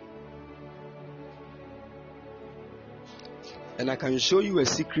 And I can show you a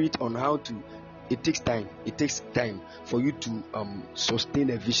secret on how to. It takes time. It takes time for you to sustain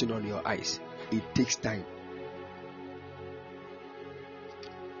a vision on your eyes. It takes time.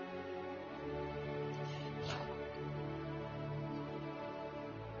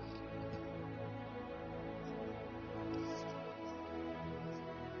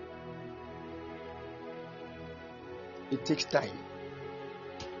 It takes time.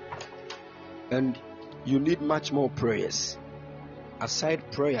 And you need much more prayers.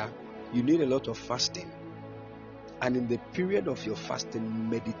 Aside prayer, you need a lot of fasting. And in the period of your fasting,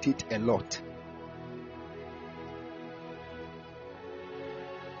 meditate a lot.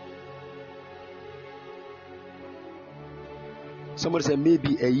 Somebody said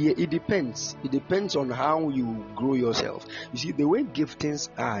maybe a year. It depends. It depends on how you grow yourself. You see, the way giftings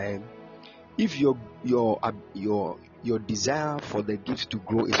are, if your desire for the gift to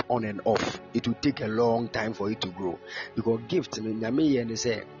grow is on and off, it will take a long time for it to grow. Because gift,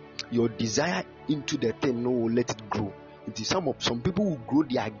 your desire into the thing, no, will let it grow. It is some people will grow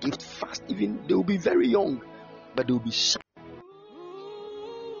their gift fast. Even they will be very young, but they will be sharp.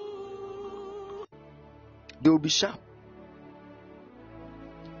 They will be sharp.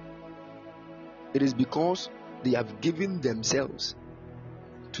 It is because they have given themselves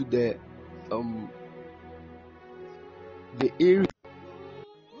to the area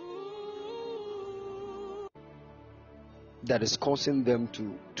that is causing them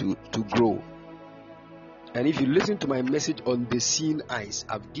to grow. And if you listen to my message on the seeing eyes,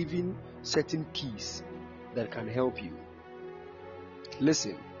 I've given certain keys that can help you.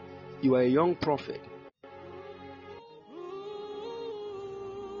 Listen, you are a young prophet.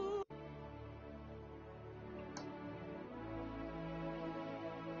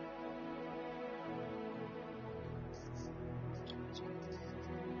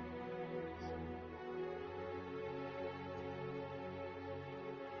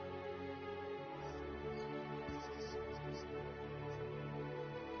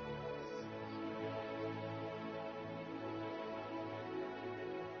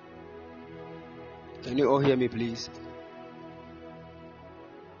 Can you all hear me, please?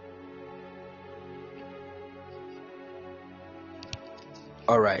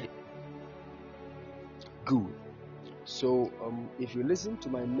 All right. Good. So, if you listen to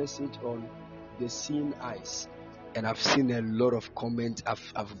my message on the seeing eyes, and I've seen a lot of comments.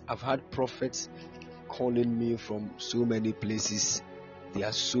 I've had prophets calling me from so many places. They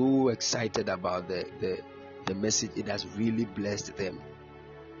are so excited about the message. It has really blessed them.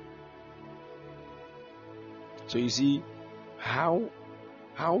 So you see how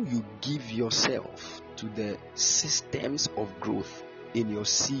you give yourself to the systems of growth in your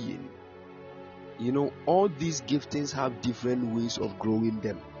seeing. You know, all these giftings have different ways of growing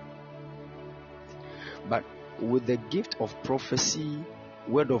them. But with the gift of prophecy,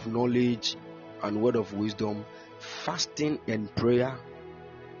 word of knowledge, and word of wisdom, fasting and prayer,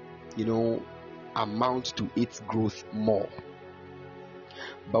 amount to its growth more.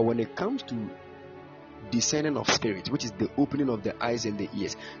 But when it comes to discerning of spirit, which is the opening of the eyes and the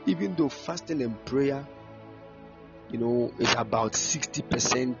ears, even though fasting and prayer, is about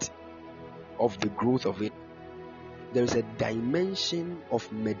 60% of the growth of it, there is a dimension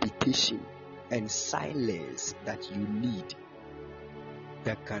of meditation and silence that you need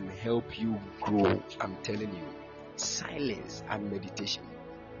that can help you grow. I'm telling you, silence and meditation.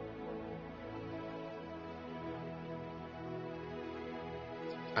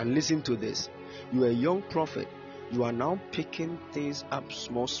 And listen to this. You are a young prophet. You are now picking things up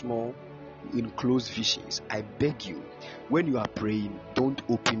small in close visions. I beg you, when you are praying, don't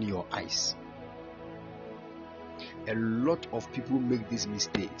open your eyes. A lot of people make these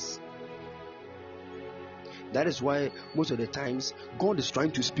mistakes. That is why most of the times God is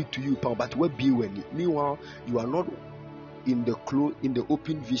trying to speak to you, but where be when? Meanwhile, you are not in the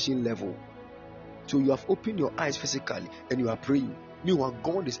open vision level. So you have opened your eyes physically and you are praying. Meanwhile,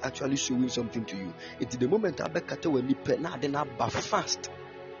 God is actually showing something to you. It's the moment I fast.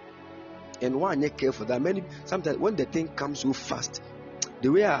 And why are you careful that sometimes when the thing comes so fast, the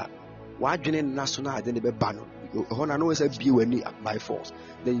way why national identity by force,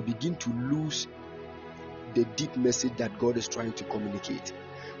 then you begin to lose the deep message that God is trying to communicate.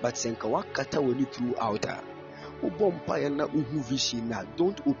 But when you throughout,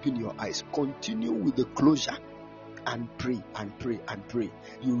 don't open your eyes. Continue with the closure and pray and pray and pray.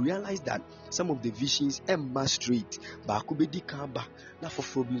 You realize that some of the visions are straight, but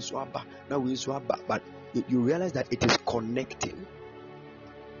you realize that it is connecting.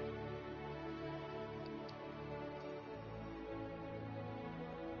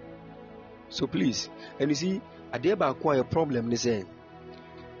 So please, and you see, a problem is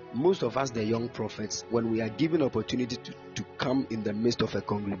most of us, the young prophets, when we are given opportunity to come in the midst of a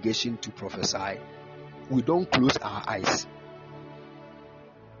congregation to prophesy, we don't close our eyes.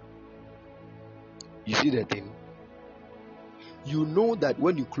 You see the thing? You know that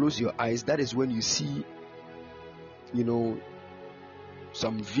when you close your eyes, that is when you see,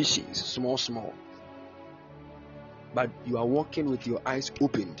 some visions, small. But you are walking with your eyes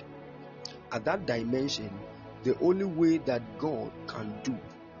opened. At that dimension, the only way that God can do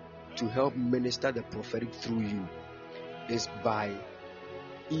to help minister the prophetic through you is by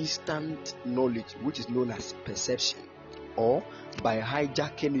instant knowledge, which is known as perception, or by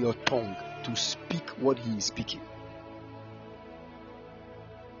hijacking your tongue to speak what he is speaking.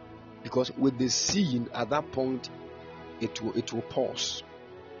 Because with the seeing, at that point, it will pause.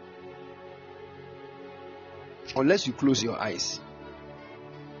 Unless you close your eyes.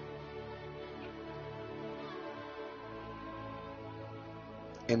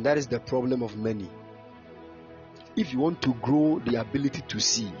 And that is the problem of many. If you want to grow the ability to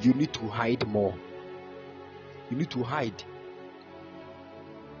see, you need to hide more. You need to hide.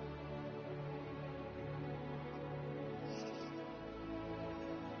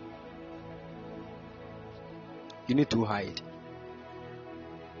 You need to hide.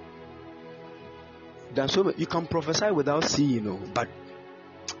 So you can prophesy without seeing, but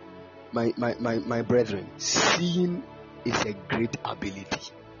my brethren, seeing is a great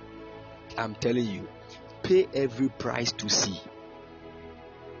ability. I'm telling you, pay every price to see.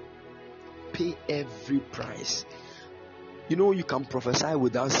 Pay every price. You can prophesy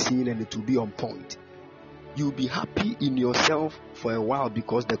without seeing and it will be on point. You'll be happy in yourself for a while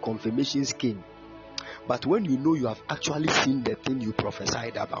because the confirmations came. But when you have actually seen the thing you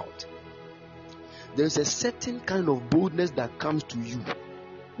prophesied about, there's a certain kind of boldness that comes to you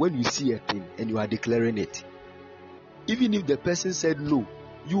when you see a thing and you are declaring it. Even if the person said no,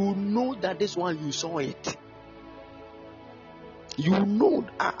 you know that this one you saw it. You know,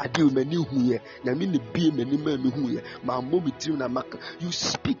 you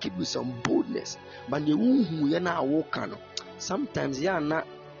speak it with some boldness. But sometimes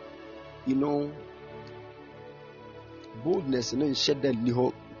boldness and shed the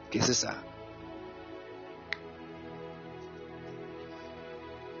niho cases.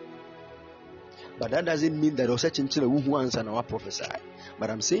 But that doesn't mean that such who answer our prophesy. But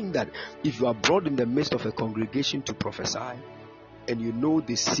I'm saying that if you are brought in the midst of a congregation to prophesy, and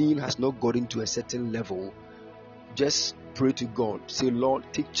the scene has not gotten to a certain level, just pray to God. Say, Lord,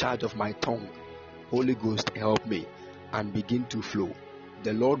 take charge of my tongue. Holy Ghost, help me, and begin to flow.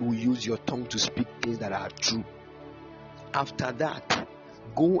 The Lord will use your tongue to speak things that are true. After that,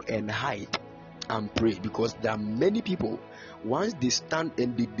 go and hide and pray, because there are many people, once they stand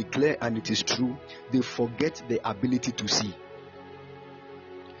and they declare and it is true, they forget the ability to see.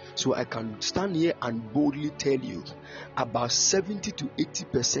 So I can stand here and boldly tell you, about 70 to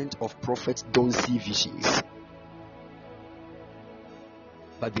 80% of prophets don't see visions,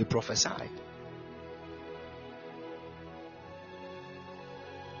 but they prophesy.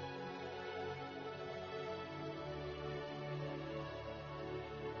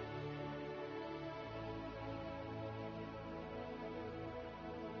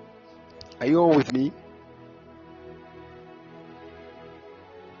 Are you all with me?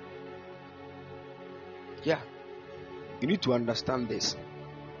 Yeah, you need to understand this.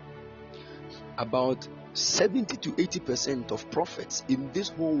 About 70 to 80% of prophets in this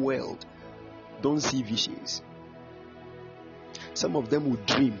whole world don't see visions. Some of them will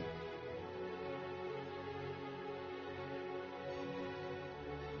dream.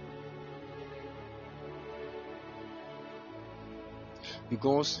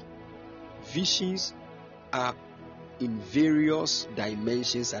 Because visions are in various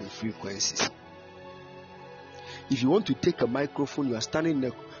dimensions and frequencies. If you want to take a microphone, you are standing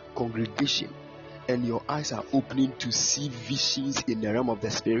in a congregation and your eyes are opening to see visions in the realm of the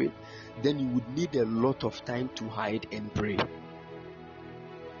spirit, then you would need a lot of time to hide and pray.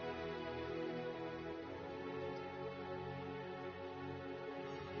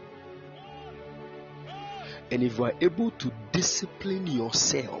 And if you are able to discipline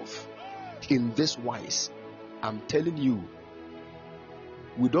yourself in this wise, I'm telling you,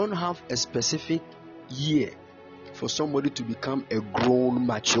 we don't have a specific year for somebody to become a grown,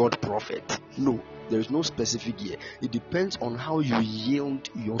 matured prophet. No, there is no specific year. It depends on how you yield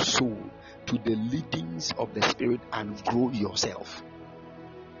your soul to the leadings of the Spirit and grow yourself.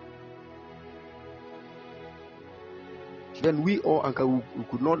 Then we all, we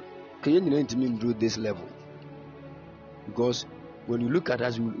could not do this level. Because when you look at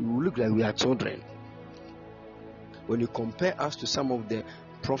us, we look like we are children. When you compare us to some of the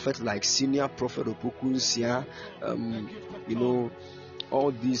prophets like senior prophet Opokunsia,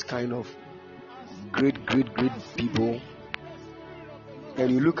 all these kind of great people,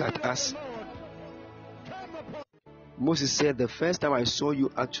 and you look at us, Moses said, the first time I saw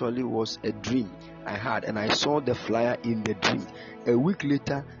you actually was a dream I had, and I saw the flyer in the dream. A week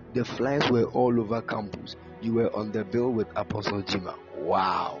later, the flyers were all over campus. You were on the bill with Apostle Jima.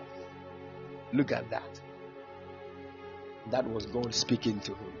 Wow. Look at that. That was God speaking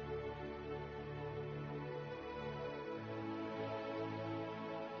to him.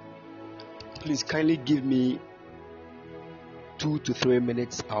 Please kindly give me 2 to 3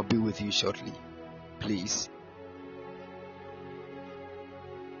 minutes. I'll be with you shortly. Please.